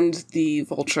Kandrin and the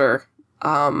vulture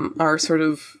are sort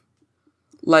of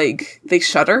like, they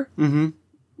shudder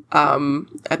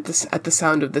at the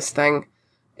sound of this thing.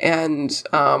 And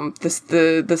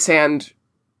the sand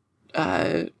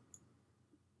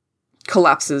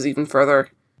collapses even further.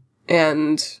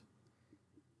 But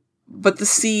the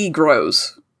sea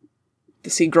grows. The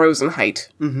sea grows in height.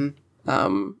 And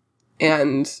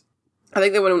I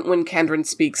think that when Kandrin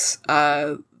speaks,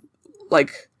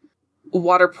 like,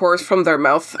 water pours from their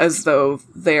mouth as though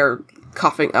they're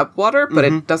coughing up water, but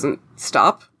it doesn't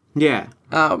stop. Yeah.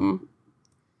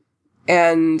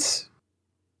 And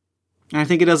I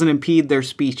think it doesn't impede their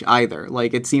speech either.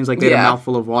 Like, it seems like they have a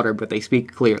mouthful of water, but they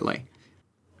speak clearly.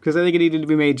 Because I think it needed to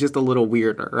be made just a little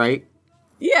weirder, right?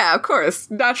 Yeah, of course.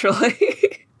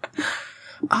 Naturally.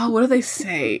 Oh, what do they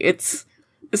say? It's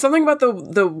something about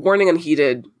the warning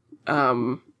unheeded,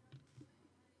 and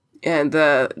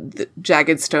the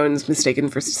jagged stones mistaken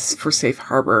for safe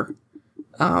harbor.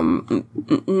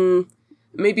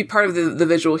 Maybe part of the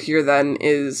visual here then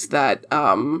is that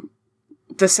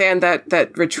the sand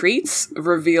that retreats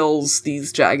reveals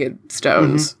these jagged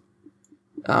stones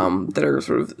that are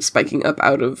sort of spiking up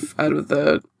out of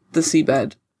the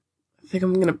seabed. I think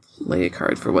I'm gonna play a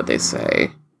card for what they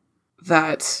say.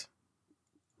 That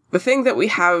the thing that we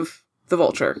have, the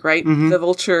vulture, right? The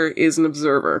vulture is an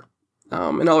observer,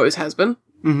 and always has been.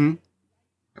 And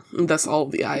thus all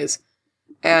of the eyes.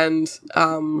 And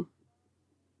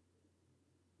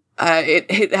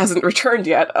it hasn't returned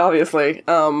yet, obviously.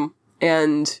 And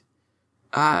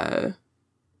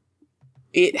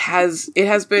it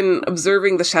has been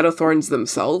observing the Shadowthorns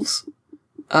themselves,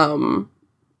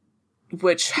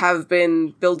 which have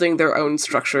been building their own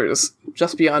structures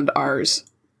just beyond ours,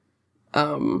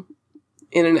 in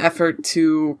an effort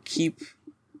to keep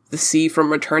the sea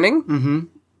from returning.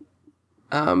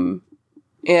 And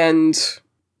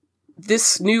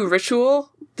this new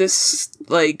ritual, this,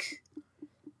 like,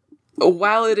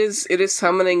 while it is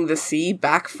summoning the sea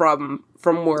back from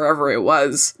wherever it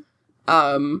was,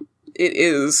 it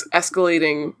is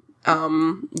escalating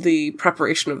the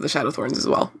preparation of the Shadowthorns as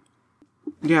well.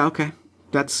 Yeah, okay.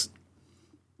 That's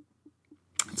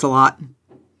a lot.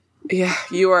 Yeah,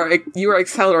 you are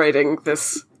accelerating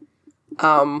this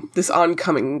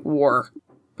oncoming war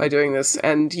by doing this,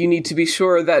 and you need to be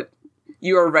sure that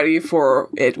you are ready for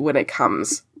it when it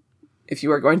comes, if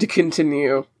you are going to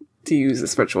continue to use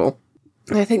this ritual.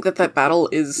 And I think that battle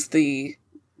is the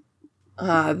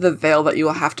veil that you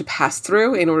will have to pass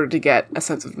through in order to get a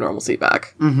sense of normalcy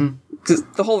back. Because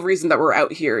the whole reason that we're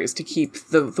out here is to keep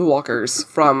the walkers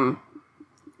from,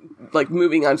 like,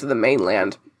 moving onto the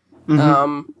mainland.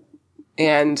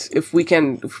 And if we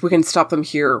can stop them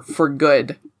here for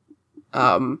good,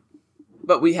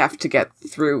 but we have to get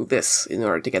through this in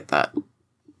order to get that.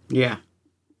 Yeah.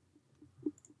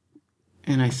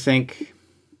 And I think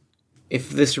if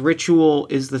this ritual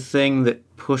is the thing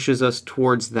that pushes us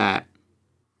towards that,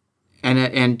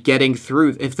 and getting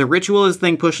through, if the ritual is the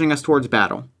thing pushing us towards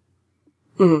battle,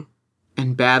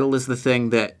 and battle is the thing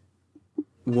that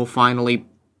will finally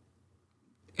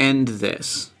end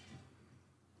this,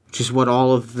 which is what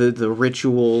all of the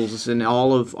rituals and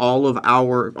all of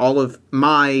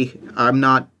my, I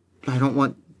don't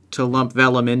want to lump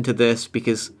Vellum into this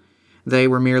because they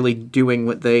were merely doing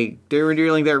they were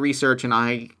doing their research, and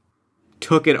I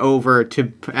took it over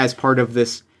as part of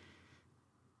this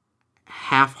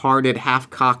half-hearted,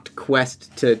 half-cocked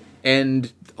quest to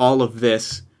end all of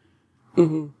this.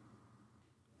 I'm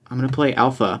going to play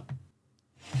Alpha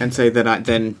and say that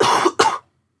then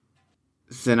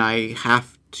I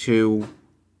have to...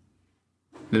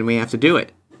 Then we have to do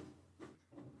it.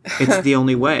 It's the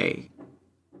only way.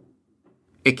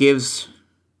 It gives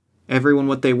everyone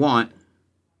what they want.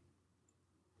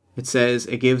 It says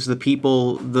it gives the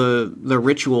people the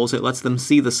rituals. It lets them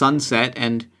see the sunset,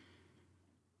 and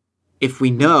if we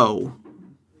know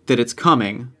that it's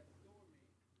coming,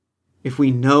 if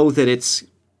we know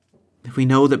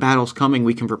that battle's coming,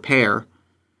 we can prepare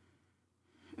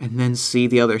and then see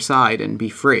the other side and be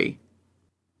free.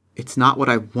 It's not what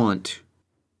I want,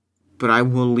 but I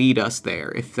will lead us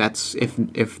there if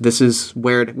this is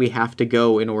where we have to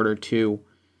go in order to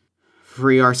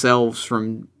free ourselves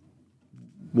from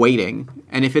waiting.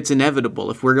 And if it's inevitable,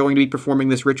 if we're going to be performing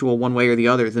this ritual one way or the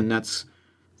other, then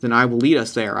I will lead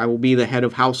us there. I will be the head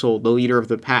of household, the leader of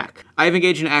the pack. I have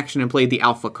engaged in action and played the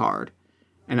alpha card.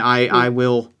 And I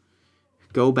will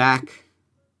go back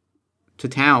to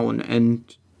town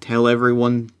and tell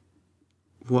everyone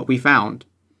what we found.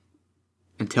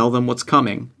 And tell them what's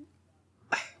coming.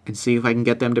 And see if I can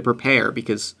get them to prepare,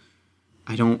 because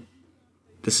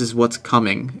this is what's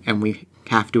coming, and we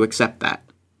have to accept that.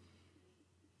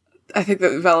 I think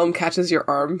that Vellum catches your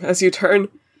arm as you turn,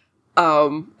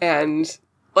 and,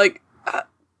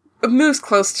 moves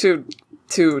close to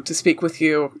speak with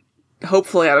you,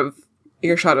 hopefully out of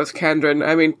earshot of Kandrin.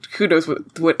 I mean, who knows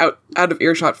what out of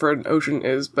earshot for an ocean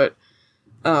is, but,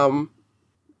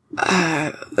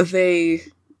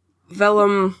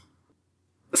 Vellum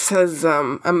says,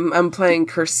 I'm playing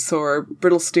Cursed Sword,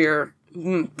 Brittle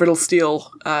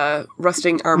Steel,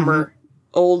 rusting armor,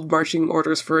 old marching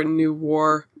orders for a new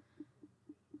war.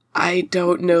 I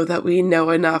don't know that we know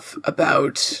enough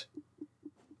about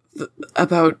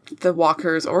the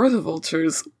walkers or the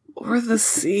vultures or the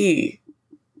sea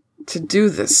to do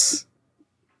this.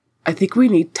 I think we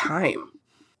need time.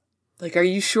 Are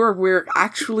you sure we're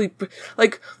actually...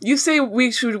 you say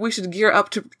we should gear up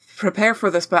to prepare for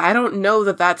this, but I don't know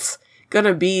that that's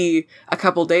gonna be a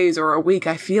couple days or a week.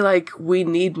 I feel like we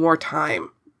need more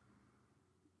time.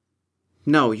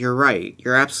 No, you're right.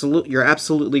 You're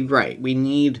absolutely right. We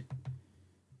need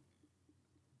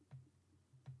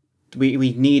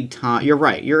time. You're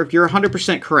right. You're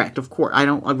 100% correct. Of course.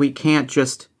 We can't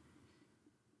just...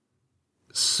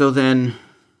 So then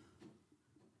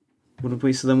what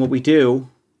we do...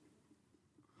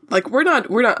 we're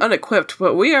not unequipped,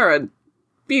 but we are a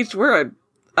beach. We're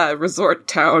a resort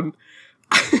town.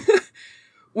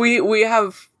 we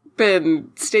have been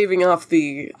staving off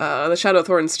the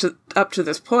Shadowthorns up to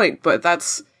this point, but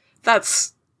that's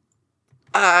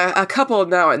a couple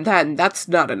now and then. That's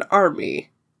not an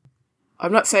army.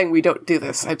 I'm not saying we don't do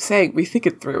this. I'm saying we think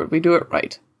it through and we do it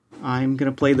right. I'm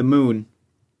gonna play the moon.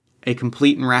 A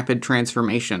complete and rapid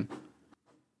transformation.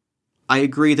 I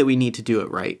agree that we need to do it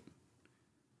right.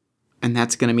 And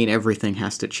that's gonna mean everything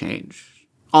has to change.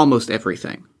 Almost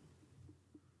everything.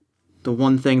 The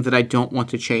one thing that I don't want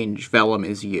to change, Vellum,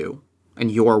 is you. And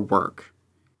your work.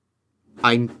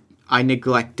 I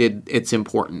neglected its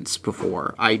importance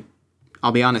before.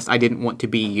 I'll be honest, I didn't want to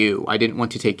be you. I didn't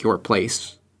want to take your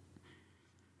place.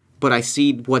 But I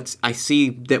see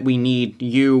that we need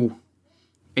you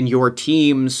and your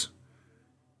teams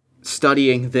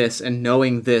studying this and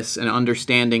knowing this and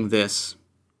understanding this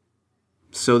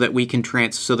so that we can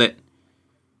so that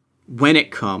when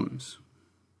it comes,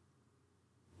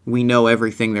 we know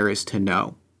everything there is to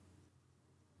know.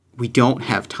 We don't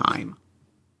have time.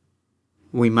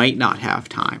 We might not have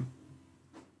time.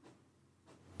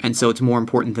 And so it's more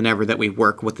important than ever that we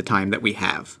work with the time that we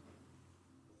have.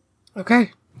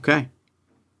 Okay. Okay.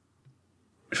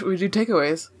 Should we do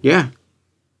takeaways? Yeah.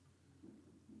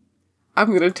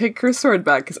 I'm gonna take Cursed Sword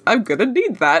back, because I'm gonna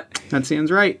need that. That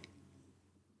sounds right.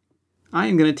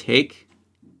 I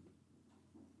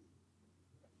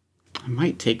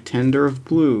might take Tender of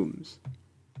Blooms.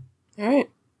 Alright.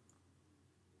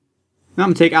 I'm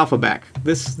gonna take Alpha back.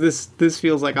 This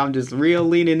feels like I'm just real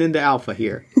leaning into Alpha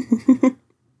here.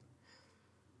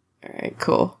 Alright,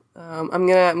 cool. I'm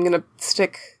gonna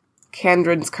stick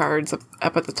Kandrin's cards up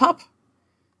at the top.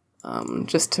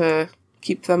 Just to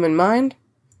keep them in mind.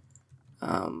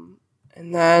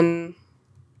 And then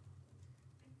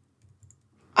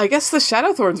I guess the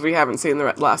Shadowthorns we haven't seen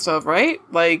the last of, right?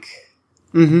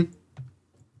 Mm-hmm.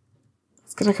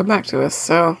 It's gonna come back to us,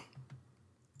 so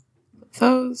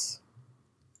those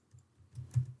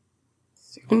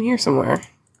stick in here somewhere.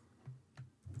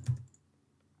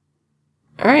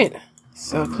 Alright,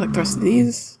 so collect the rest of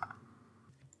these.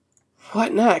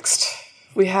 What next?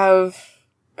 We have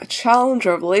a challenge,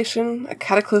 a revelation, a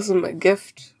cataclysm, a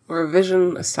gift, or a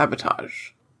vision, a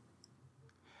sabotage.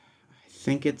 I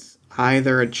think it's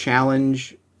either a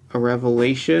challenge, a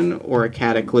revelation, or a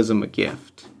cataclysm, a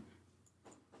gift.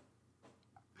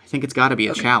 I think it's gotta be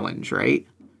a challenge, right?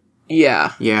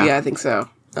 Yeah, I think so.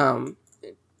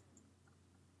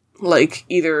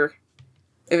 Either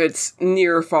if it's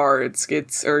near or far, it's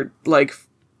or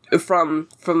from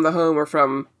the home or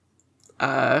from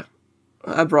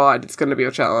abroad, it's going to be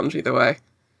a challenge either way.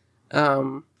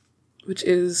 Which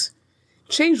is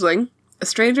Changeling, a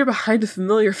stranger behind a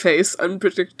familiar face,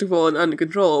 unpredictable and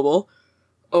uncontrollable,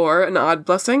 or an odd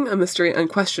blessing, a mystery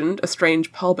unquestioned, a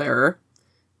strange pallbearer,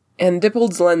 and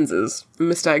Dippold's lenses, a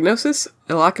misdiagnosis,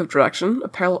 a lack of direction,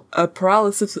 a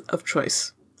paralysis of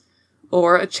choice,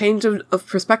 or a change of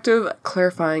perspective,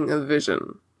 clarifying of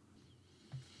vision.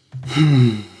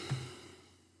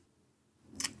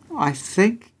 I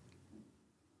think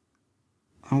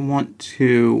I want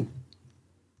to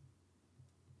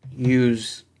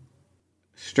use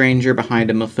stranger behind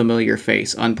him, a familiar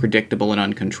face, unpredictable and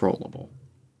uncontrollable.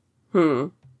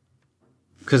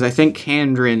 Because I think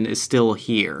Kandrin is still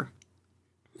here.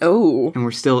 Oh. And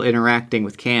we're still interacting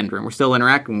with Kandrin. We're still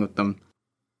interacting with them.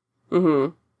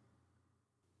 Mm-hmm.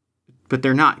 But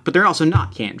they're not. But they're also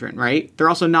not Kandrin, right? They're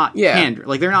also not Kandrin.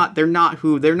 Like they're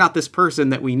not this person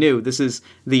that we knew. This is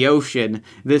the ocean.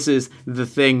 This is the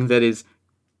thing that is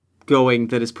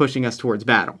pushing us towards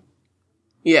battle.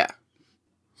 Yeah.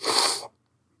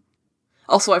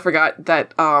 Also, I forgot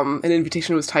that an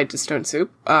invitation was tied to Stone Soup,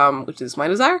 which is my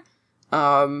desire.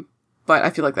 But I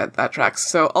feel like that tracks.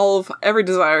 So every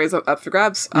desire is up for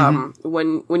grabs.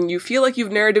 When you feel like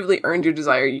you've narratively earned your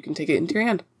desire, you can take it into your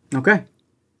hand. Okay.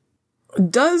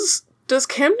 Does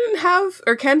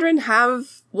Kandrin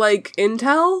have like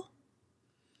intel?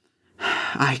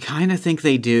 I kind of think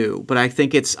they do, but I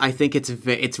think it's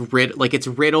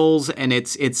riddles and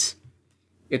it's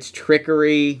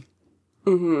trickery.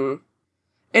 Mm-hmm.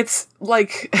 It's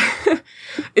like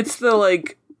it's the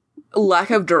like lack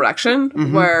of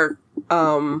direction where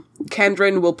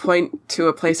Kandrin will point to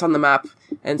a place on the map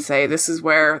and say this is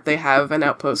where they have an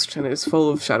outpost and it's full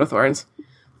of shadow thorns,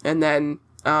 and then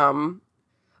one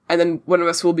of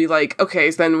us will be like,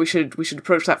 okay, so then we should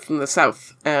approach that from the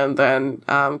south, and then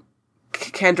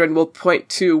Kandrin will point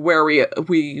to where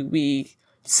we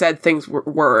said things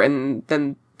were, and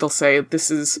then they'll say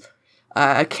this is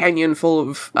a canyon full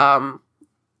of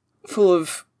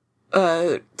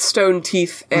stone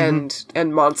teeth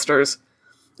and monsters,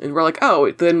 and we're like,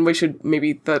 oh, then we should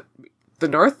maybe the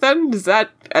north then? Is that?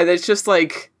 And it's just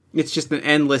like it's just an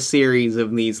endless series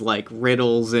of these like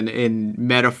riddles and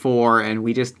metaphor, and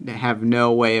we just have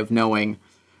no way of knowing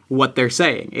what they're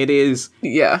saying. It is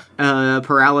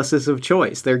paralysis of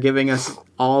choice. They're giving us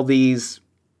all these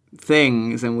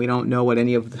things, and we don't know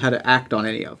how to act on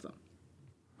any of them.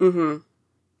 Mm-hmm.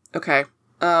 Okay.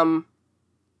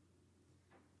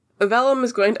 Vellum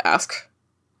is going to ask.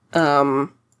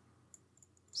 Vellum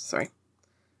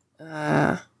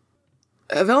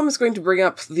is going to bring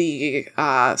up the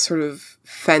sort of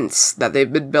fence that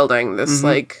they've been building. This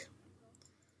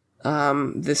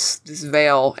this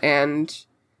veil, and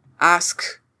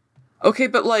ask, okay,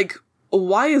 but like,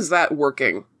 why is that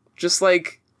working? Just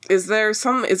like, is there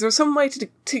some way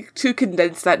to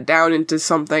condense that down into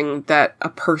something that a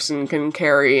person can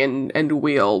carry and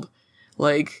wield?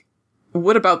 Like,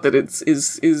 what about that?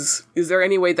 Is there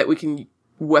any way that we can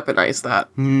weaponize that?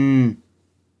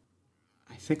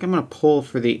 I think I'm gonna pull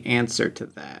for the answer to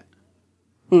that.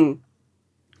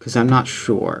 Because I'm not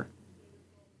sure.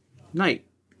 Knight,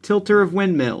 tilter of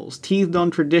windmills, teethed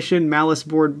on tradition, malice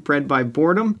bred by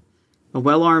boredom, a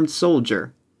well-armed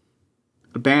soldier,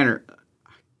 a banner.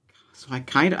 So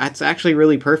it's actually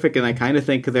really perfect, and I kind of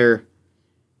think there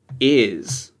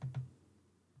is.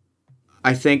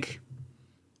 I think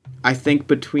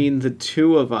between the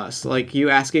two of us, like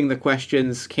you asking the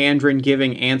questions, Kandrin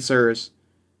giving answers,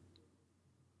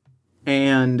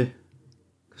 and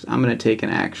I'm going to take an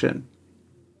action.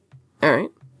 All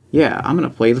right. Yeah, I'm going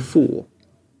to play the fool.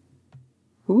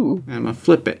 Ooh. I'm going to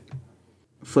flip it.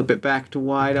 Flip it back to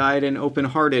wide-eyed and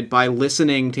open-hearted by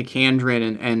listening to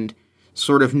Kandrin and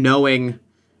sort of knowing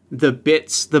the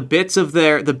bits of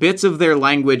their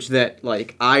language that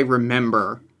like I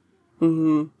remember.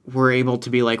 We're able to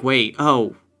be like, wait,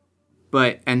 oh,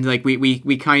 but, and like we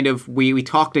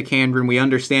talk to Kandrin, we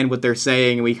understand what they're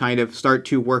saying, and we kind of start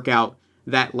to work out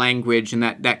that language and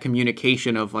that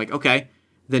communication of like, okay,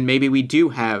 then maybe we do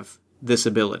have this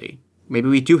ability. Maybe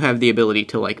we do have the ability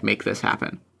to like make this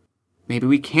happen. Maybe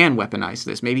we can weaponize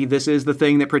this. Maybe this is the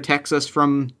thing that protects us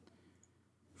from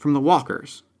the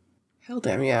walkers. Hell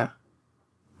damn yeah.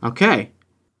 Okay.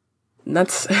 And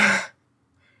that's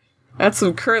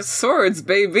some cursed swords,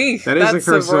 baby. That's a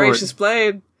cursed a voracious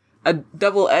blade. A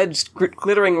double-edged,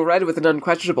 glittering red with an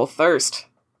unquenchable thirst.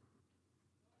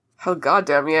 Hell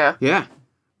goddamn yeah. Yeah.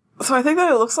 So I think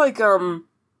that it looks like,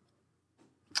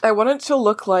 I want it to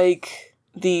look like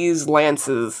these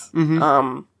lances,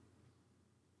 that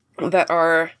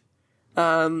are,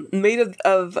 made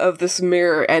of this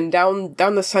mirror, and down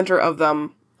the center of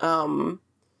them, and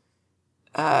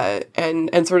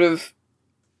sort of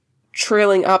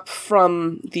trailing up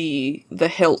from the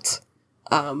hilt,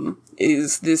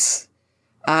 is this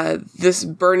this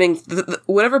burning,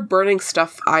 whatever burning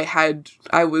stuff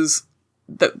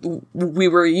that we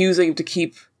were using to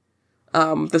keep,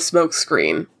 the smoke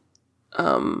screen.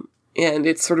 And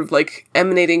it's sort of like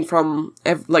emanating from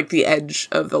like the edge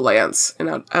of the lance and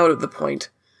out of the point.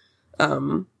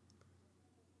 And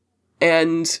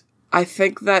I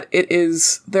think that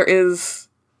there is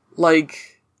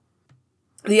like,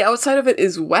 the outside of it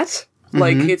is wet. Mm-hmm.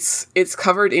 Like it's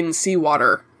covered in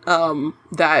seawater,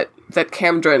 that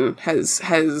Camdren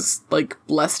has like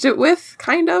blessed it with,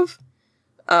 kind of,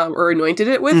 or anointed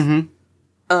it with. Mm-hmm.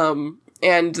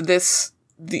 And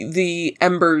the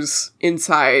embers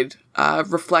inside,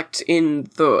 reflect on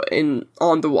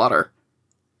the water.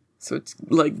 So it's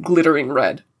like glittering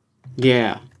red.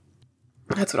 Yeah.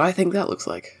 That's what I think that looks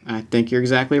like. I think you're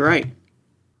exactly right.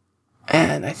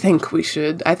 And I think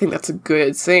that's a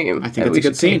good scene. I think that's a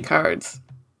good scene. Take cards.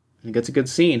 I think that's a good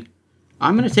scene.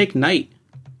 I'm going to take Knight.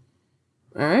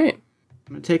 All right.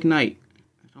 I'm going to take Knight.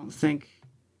 I think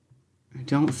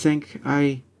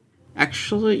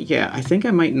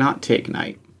I might not take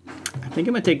Knight. I think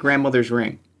I'm going to take Grandmother's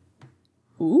Ring.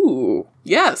 Ooh,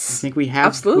 yes. I think we have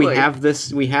absolutely. we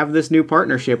have this new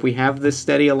partnership. We have this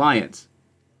steady alliance.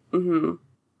 Mm-hmm.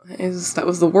 That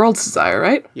was the world's desire,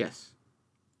 right? Yes.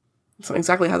 It's not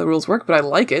exactly how the rules work, but I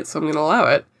like it, so I'm going to allow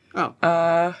it.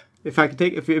 Oh. If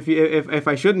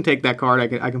I shouldn't take that card,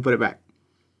 I can put it back.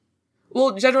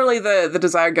 Well, generally the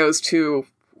desire goes to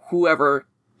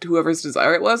whoever's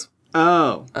desire it was.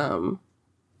 Oh.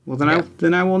 Well,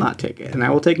 then I will not take it, and I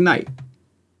will take Knight.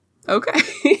 Okay.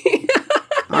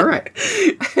 All right.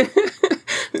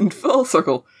 In full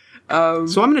circle. So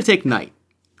I'm going to take Knight.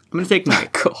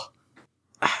 Cool.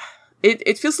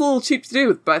 It feels a little cheap to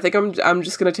do, but I think I'm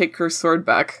just going to take her sword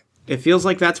back. It feels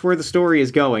like that's where the story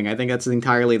is going. I think that's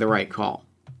entirely the right call.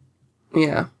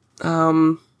 Yeah.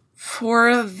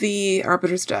 For the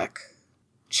Arbiter's deck,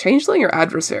 Changeling or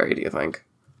Adversary, do you think?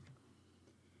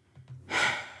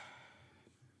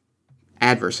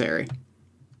 Adversary.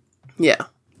 Yeah.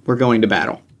 We're going to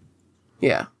battle.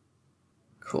 Yeah.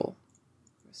 Cool.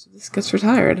 This gets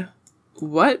retired.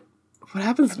 What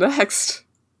happens next?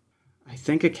 I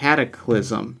think a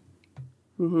Cataclysm.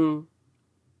 Mm-hmm.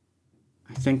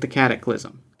 I think the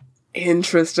Cataclysm.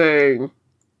 Interesting.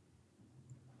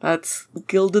 That's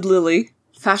Gilded Lily.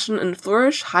 Fashion and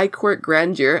flourish, high court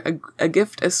grandeur, a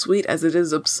gift as sweet as it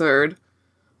is absurd.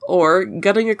 Or,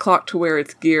 gutting a clock to wear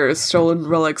its gears, stolen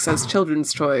relics as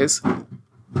children's toys.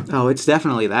 Oh, it's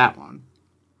definitely that one.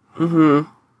 Mm-hmm.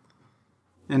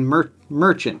 And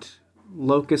merchant.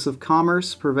 Locus of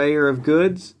commerce, purveyor of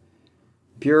goods.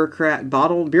 Bureaucratic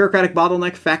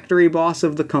bottleneck, factory boss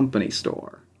of the company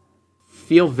store.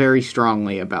 Feel very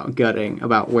strongly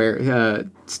about where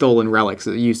stolen relics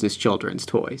are used as children's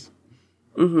toys.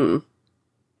 Mm-hmm.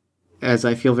 As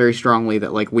I feel very strongly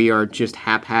that, like, we are just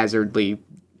haphazardly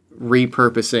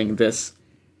repurposing this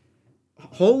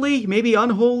holy, maybe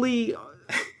unholy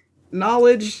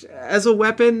knowledge as a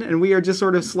weapon, and we are just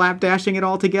sort of slapdashing it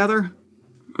all together.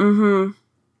 Mm-hmm.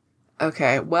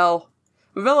 Okay, well,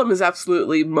 Vellum is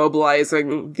absolutely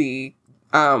mobilizing the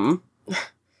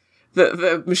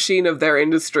machine of their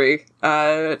industry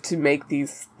to make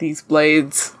these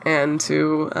blades, and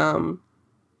to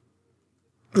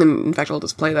and in fact I'll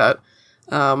just play that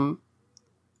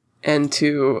and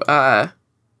to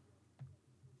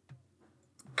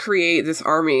create this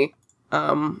army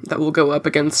that will go up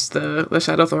against the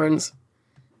Shadowthorns.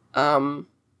 And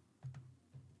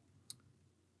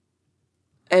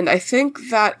I think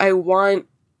that I want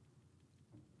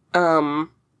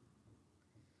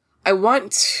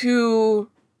to...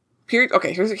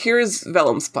 Okay, here's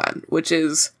Vellum's plan, which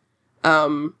is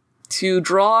to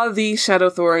draw the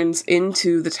Shadowthorns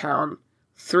into the town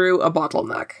through a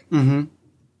bottleneck. Mm-hmm.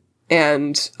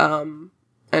 And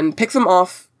pick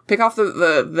off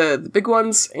the big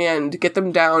ones and get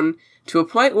them down to a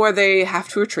point where they have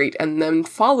to retreat, and then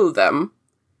follow them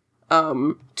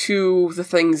to the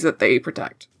things that they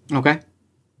protect. Okay.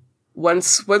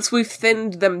 Once we've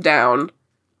thinned them down,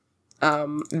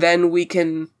 then we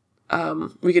can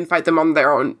fight them on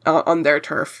their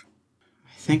turf.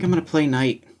 I think I'm gonna play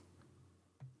Knight.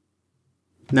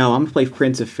 No, I'm gonna play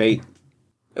Prince of Fate.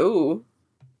 Ooh.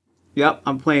 Yep,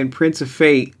 I'm playing Prince of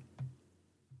Fate.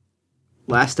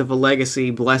 Last of a legacy,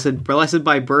 blessed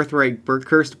by birthright,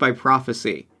 cursed by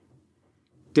prophecy.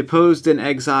 Deposed and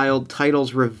exiled,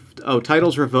 titles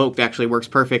revoked actually works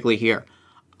perfectly here.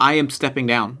 I am stepping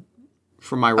down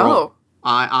from my role. Oh.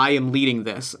 I am leading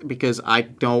this because I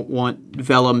don't want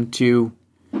Vellum to...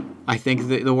 I think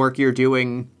the work you're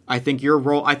doing, I think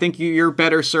you're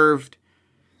better served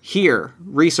here,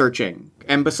 researching.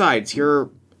 And besides, you're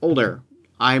older.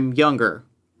 I'm younger.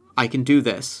 I can do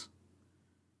this.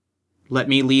 Let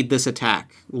me lead this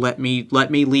attack. Let me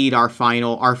lead our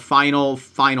final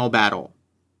battle.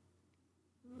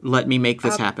 Let me make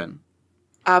this happen.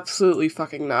 Absolutely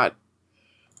fucking not.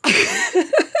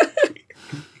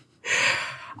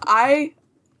 I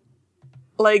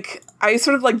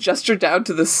sort of gestured down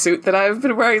to the suit that I've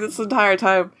been wearing this entire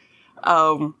time.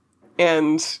 I'm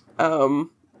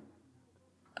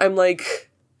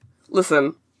like,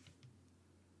 listen,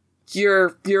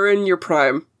 you're in your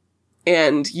prime,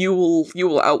 and you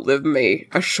will outlive me,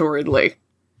 assuredly.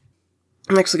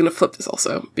 I'm actually gonna flip this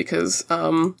also, because,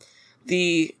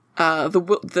 the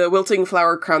wilting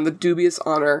flower crown, the dubious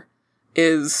honor,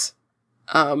 is,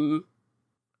 the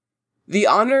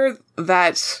honor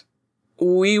that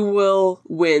we will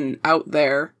win out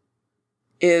there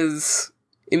is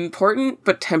important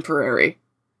but temporary.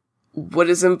 What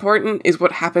is important is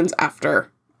what happens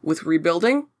after, with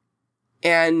rebuilding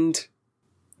and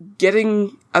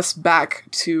getting us back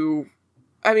to...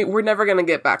 I mean, we're never going to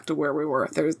get back to where we were.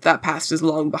 That past is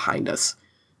long behind us.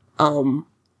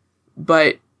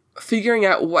 But figuring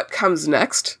out what comes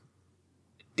next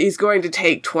is going to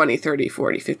take 20, 30,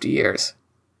 40, 50 years.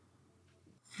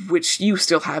 Which you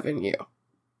still have in you.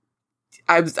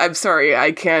 I'm sorry,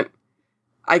 I can't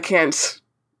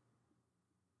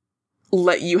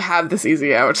let you have this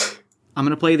easy out. I'm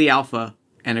gonna play the alpha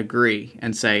and agree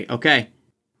and say, okay,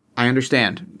 I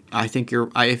understand. I think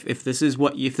if this is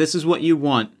what you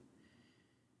want,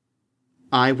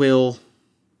 I will.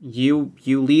 You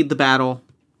lead the battle,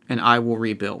 and I will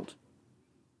rebuild.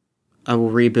 I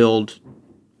will rebuild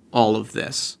all of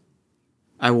this.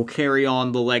 I will carry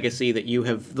on the legacy that you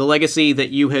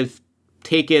have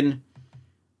taken.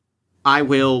 I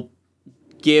will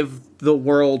give the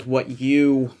world what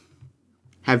you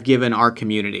have given our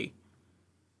community.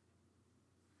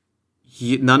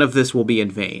 None of this will be in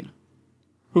vain.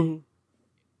 Mm-hmm.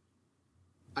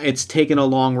 It's taken a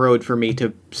long road for me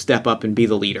to step up and be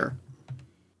the leader.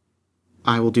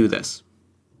 I will do this.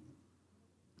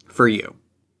 For you.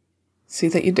 See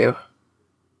that you do.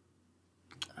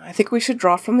 I think we should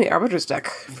draw from the Arbiter's deck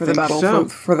for the battle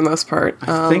for the most part.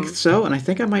 I think so, and I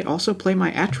think I might also play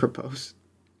my Atropos.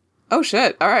 Oh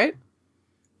shit, alright.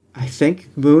 I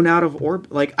think Moon out of Orb...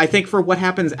 I think for what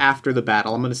happens after the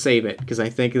battle, I'm going to save it, because I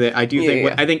think that... I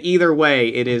think either way,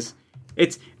 it's...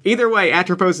 Either way,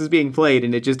 Atropos is being played,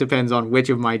 and it just depends on which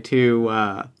of my two...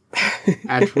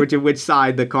 which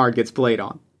side the card gets played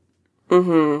on.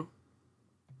 Mm-hmm.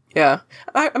 Yeah.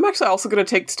 I'm actually also going to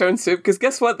take Stone Soup, because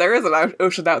guess what? There is an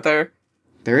ocean out there.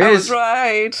 There is. I was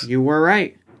right. You were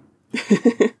right.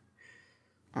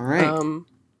 All right.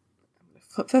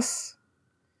 Flip this.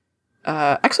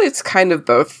 Actually, it's kind of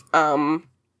both. The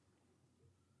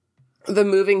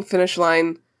moving finish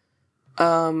line,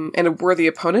 and a worthy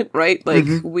opponent, right?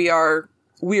 We are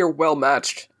well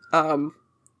matched.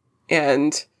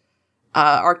 And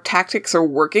our tactics are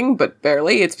working, but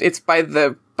barely. It's by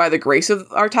the grace of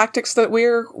our tactics that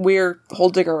we're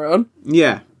holding our own.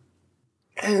 Yeah.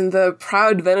 And the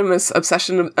proud, venomous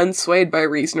obsession of unswayed by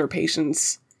reason or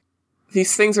patience.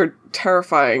 These things are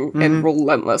terrifying and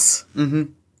relentless.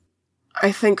 Mm-hmm.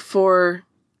 I think for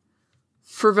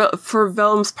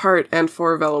Vellum's part and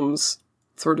for Vellum's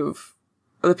sort of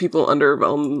the people under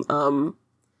Vellum,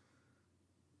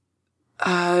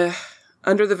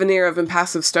 under the veneer of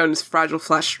impassive stone's fragile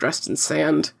flesh dressed in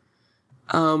sand,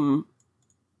 the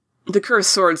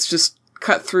cursed swords just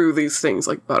cut through these things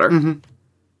like butter.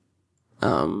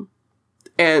 Mm-hmm.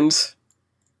 And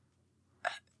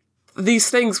these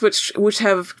things which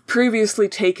have previously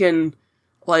taken,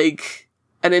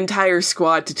 an entire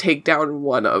squad to take down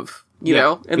one of, you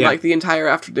know? And, the entire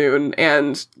afternoon,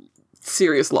 and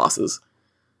serious losses.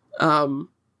 And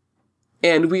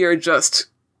we are just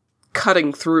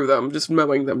cutting through them, just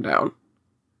mowing them down.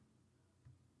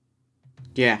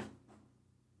 Yeah.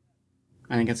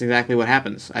 I think that's exactly what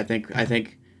happens. I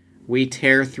think we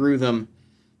tear through them.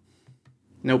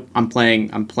 Nope, I'm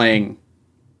playing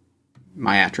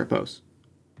my Atropos.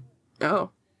 Oh.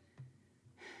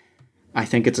 I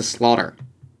think it's a slaughter.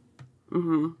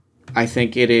 Mm-hmm. I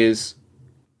think it is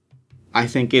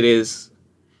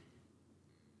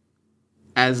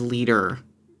as leader,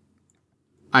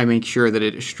 I make sure that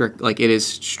it is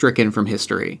stricken from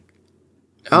history.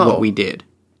 Oh. What we did.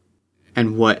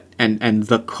 And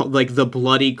the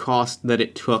bloody cost that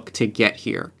it took to get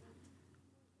here.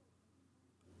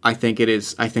 I think it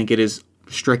is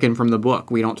stricken from the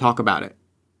book. We don't talk about it.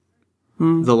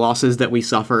 The losses that we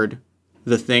suffered,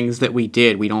 the things that we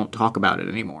did, we don't talk about it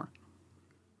anymore.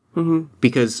 Mm-hmm.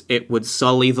 Because it would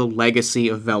sully the legacy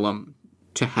of Vellum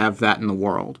to have that in the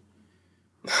world.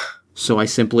 So I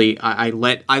simply I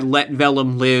let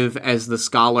Vellum live as the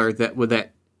scholar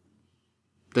that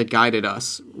guided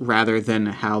us, rather than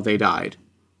how they died,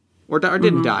 or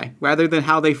didn't die, rather than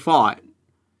how they fought.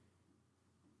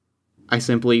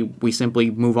 We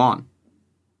simply move on.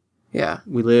 Yeah.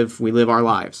 We live our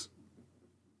lives,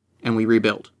 and we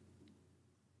rebuild.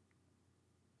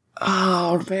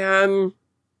 Oh man.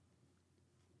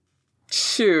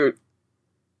 Shoot.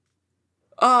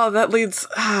 Oh, that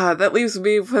leaves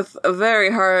me with a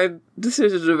very hard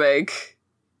decision to make.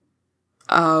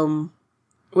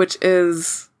 Which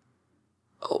is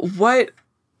what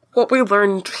we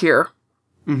learned here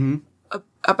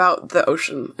about the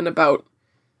ocean and about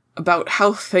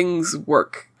how things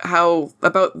work,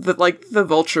 about the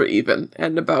vulture even,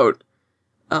 and about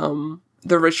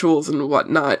the rituals and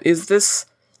whatnot. Is this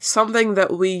something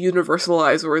that we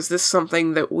universalize, or is this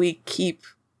something that we keep,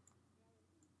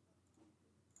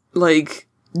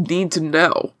 need to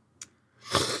know?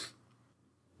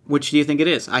 Which do you think it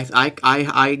is?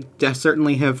 I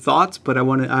certainly have thoughts, but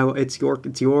it's your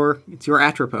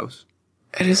Atropos.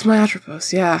 It is my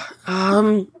Atropos, yeah.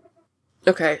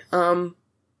 Okay, I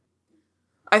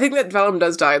think that Vellum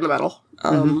does die in the battle.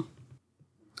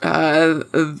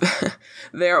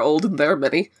 They're old and there are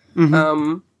many.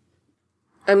 I'm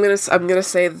gonna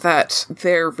say that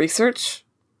their research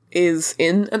is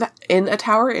in a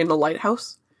tower, in a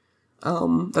lighthouse,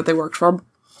 that they worked from.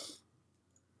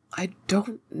 I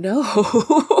don't know.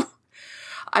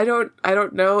 I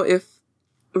don't know if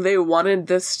they wanted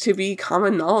this to be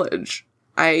common knowledge.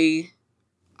 I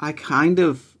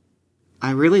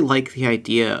really like the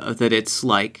idea of that it's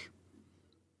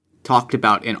talked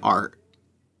about in art,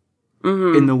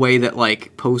 in the way that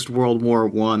post World War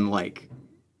I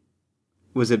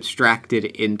was abstracted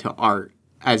into art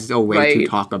as a way to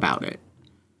talk about it.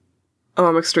 Oh,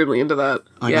 I'm extremely into that.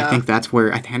 Yeah. I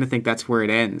kind of think that's where it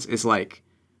ends. Is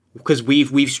because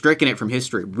we've stricken it from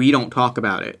history. We don't talk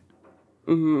about it.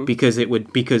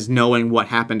 Because knowing what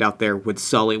happened out there would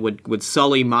sully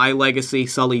my legacy,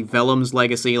 sully Vellum's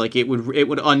legacy. It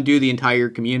would undo the entire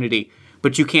community.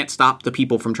 But you can't stop the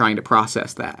people from trying to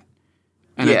process that.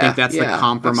 And I think that's the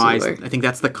compromise. Absolutely. I think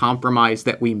that's the compromise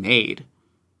that we made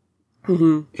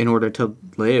in order to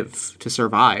live, to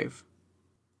survive.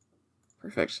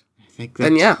 Perfect. I think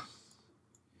then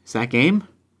is that game?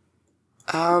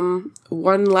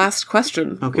 One last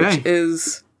question, which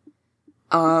is,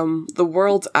 the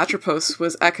world's Atropos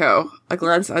was Echo, a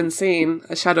glance unseen,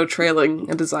 a shadow trailing,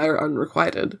 a desire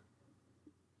unrequited.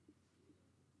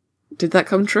 Did that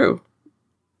come true?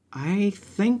 I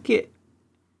think it...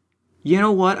 You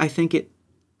know what? I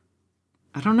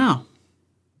don't know.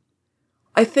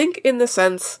 I think in the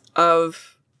sense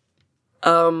of,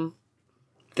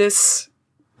 this...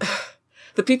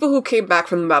 the people who came back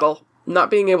from the battle,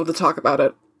 not being able to talk about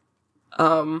it,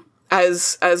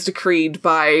 as decreed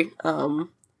by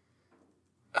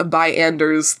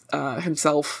Anders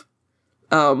himself,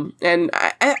 and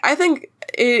I think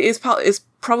it is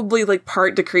probably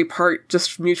part decree, part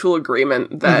just mutual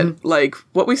agreement that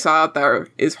what we saw out there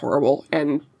is horrible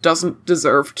and doesn't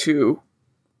deserve to.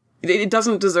 It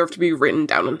doesn't deserve to be written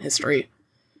down in history.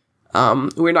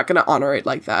 We're not going to honor it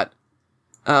like that.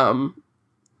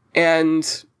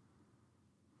 And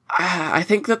I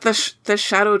think that the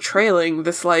shadow trailing,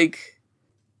 this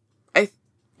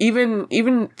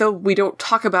even though we don't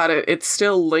talk about it, it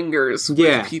still lingers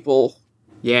with people.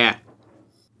 Yeah.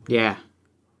 Yeah.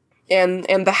 And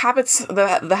the habits of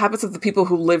the people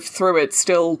who lived through it,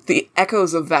 still, the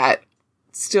echoes of that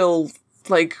still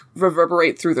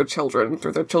reverberate through their children,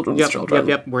 through their children's children.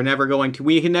 Yep. We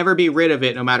can never be rid of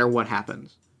it no matter what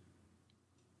happens.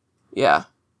 Yeah.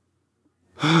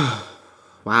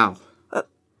 Wow.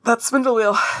 That's Spindle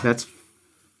Wheel. That's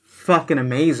fucking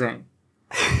amazing.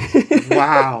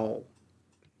 Wow.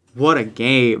 What a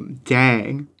game.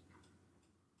 Dang.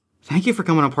 Thank you for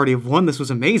coming on Party of One. This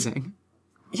was amazing.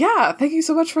 Yeah, thank you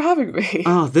so much for having me.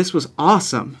 Oh, this was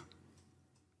awesome.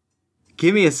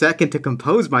 Give me a second to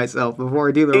compose myself before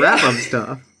I do the wrap-up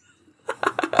stuff.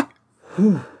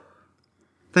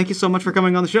 Thank you so much for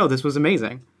coming on the show. This was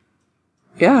amazing.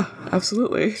 Yeah,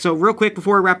 absolutely. So, real quick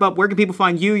before we wrap up, where can people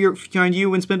find you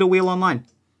and Spindle Wheel online?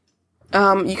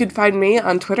 You can find me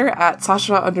on Twitter at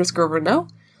Sasha_Renault.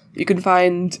 You can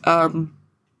find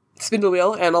Spindle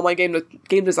Wheel and all my game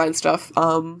design stuff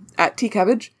at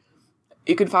TCabbage.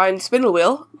 You can find Spindle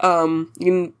Wheel. You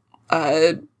can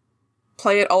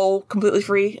play it all completely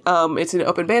free. It's in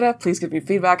open beta. Please give me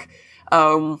feedback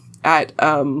at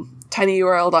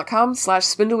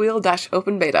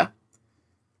tinyurl.com/spindlewheel-open-beta.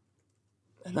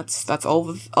 And that's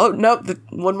all.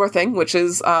 One more thing, which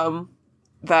is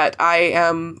that I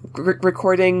am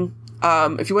recording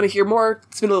If you want to hear more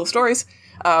Spindle Wheel Stories,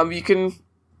 you can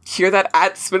hear that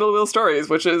at Spindle Wheel Stories,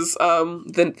 which is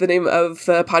the name of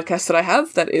the podcast that I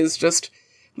have. That is just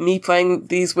me playing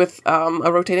these with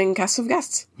a rotating cast of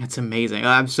guests. That's amazing.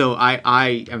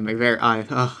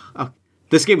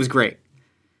 This game was great.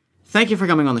 Thank you for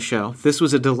coming on the show. This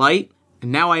was a delight,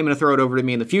 and now I am going to throw it over to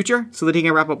me in the future so that he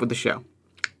can wrap up with the show.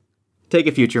 Take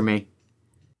it, future me.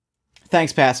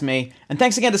 Thanks, past me. And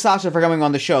thanks again to Sasha for coming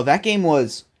on the show. That game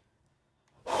was...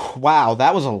 Wow,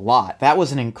 that was a lot. That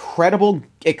was an incredible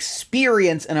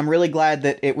experience, and I'm really glad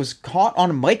that it was caught on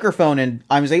a microphone and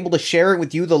I was able to share it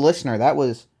with you, the listener. That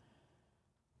was...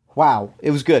 Wow,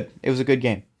 it was good. It was a good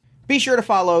game. Be sure to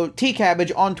follow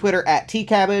T-Cabbage on Twitter at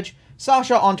T-Cabbage,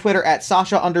 Sasha on Twitter at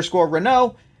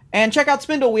Sasha_Renault, and check out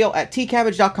Spindle Wheel at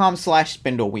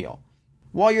tcabbage.com/spindlewheel.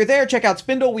 While you're there, check out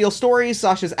Spindle Wheel Stories,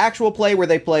 Sasha's actual play where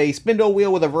they play Spindle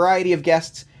Wheel with a variety of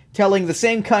guests, telling the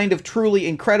same kind of truly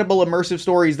incredible immersive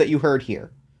stories that you heard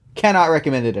here. Cannot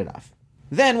recommend it enough.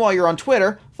 Then, while you're on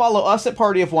Twitter, follow us at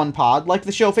Party of One Pod, like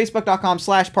the show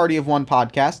facebook.com/Party of One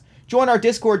Podcast, join our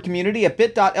Discord community at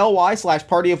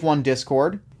bit.ly/Party of One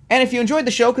Discord, and if you enjoyed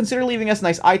the show, consider leaving us a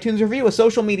nice iTunes review, a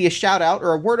social media shout-out,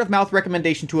 or a word-of-mouth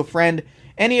recommendation to a friend.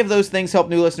 Any of those things help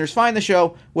new listeners find the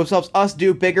show, which helps us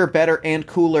do bigger, better, and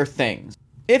cooler things.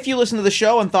 If you listen to the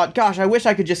show and thought, gosh, I wish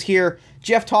I could just hear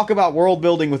Jeff talk about world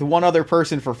building with one other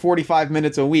person for 45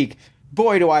 minutes a week,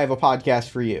 boy, do I have a podcast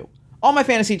for you. All My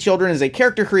Fantasy Children is a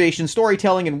character creation,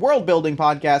 storytelling, and world building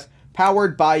podcast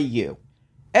powered by you.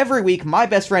 Every week, my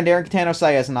best friend Aaron Catano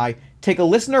Saez and I take a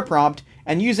listener prompt,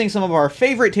 and using some of our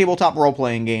favorite tabletop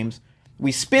role-playing games,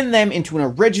 we spin them into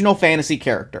an original fantasy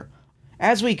character.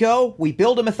 As we go, we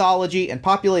build a mythology and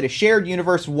populate a shared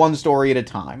universe one story at a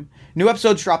time. New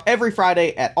episodes drop every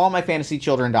Friday at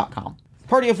allmyfantasychildren.com.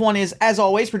 Party of One is, as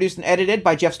always, produced and edited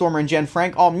by Jeff Stormer and Jen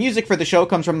Frank. All music for the show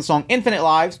comes from the song Infinite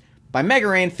Lives by Mega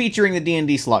Ran featuring the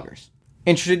D&D Sluggers.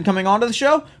 Interested in coming onto the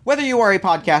show? Whether you are a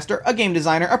podcaster, a game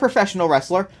designer, a professional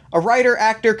wrestler, a writer,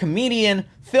 actor, comedian,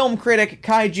 film critic,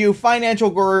 kaiju, financial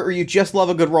guru, or you just love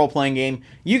a good role-playing game,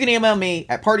 you can email me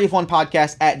at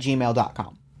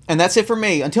partyofonepodcast@gmail.com. And that's it for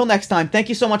me. Until next time, thank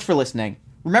you so much for listening.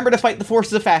 Remember to fight the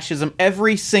forces of fascism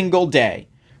every single day.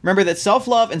 Remember that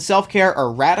self-love and self-care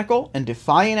are radical and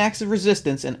defiant acts of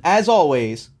resistance, and as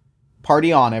always,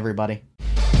 party on, everybody.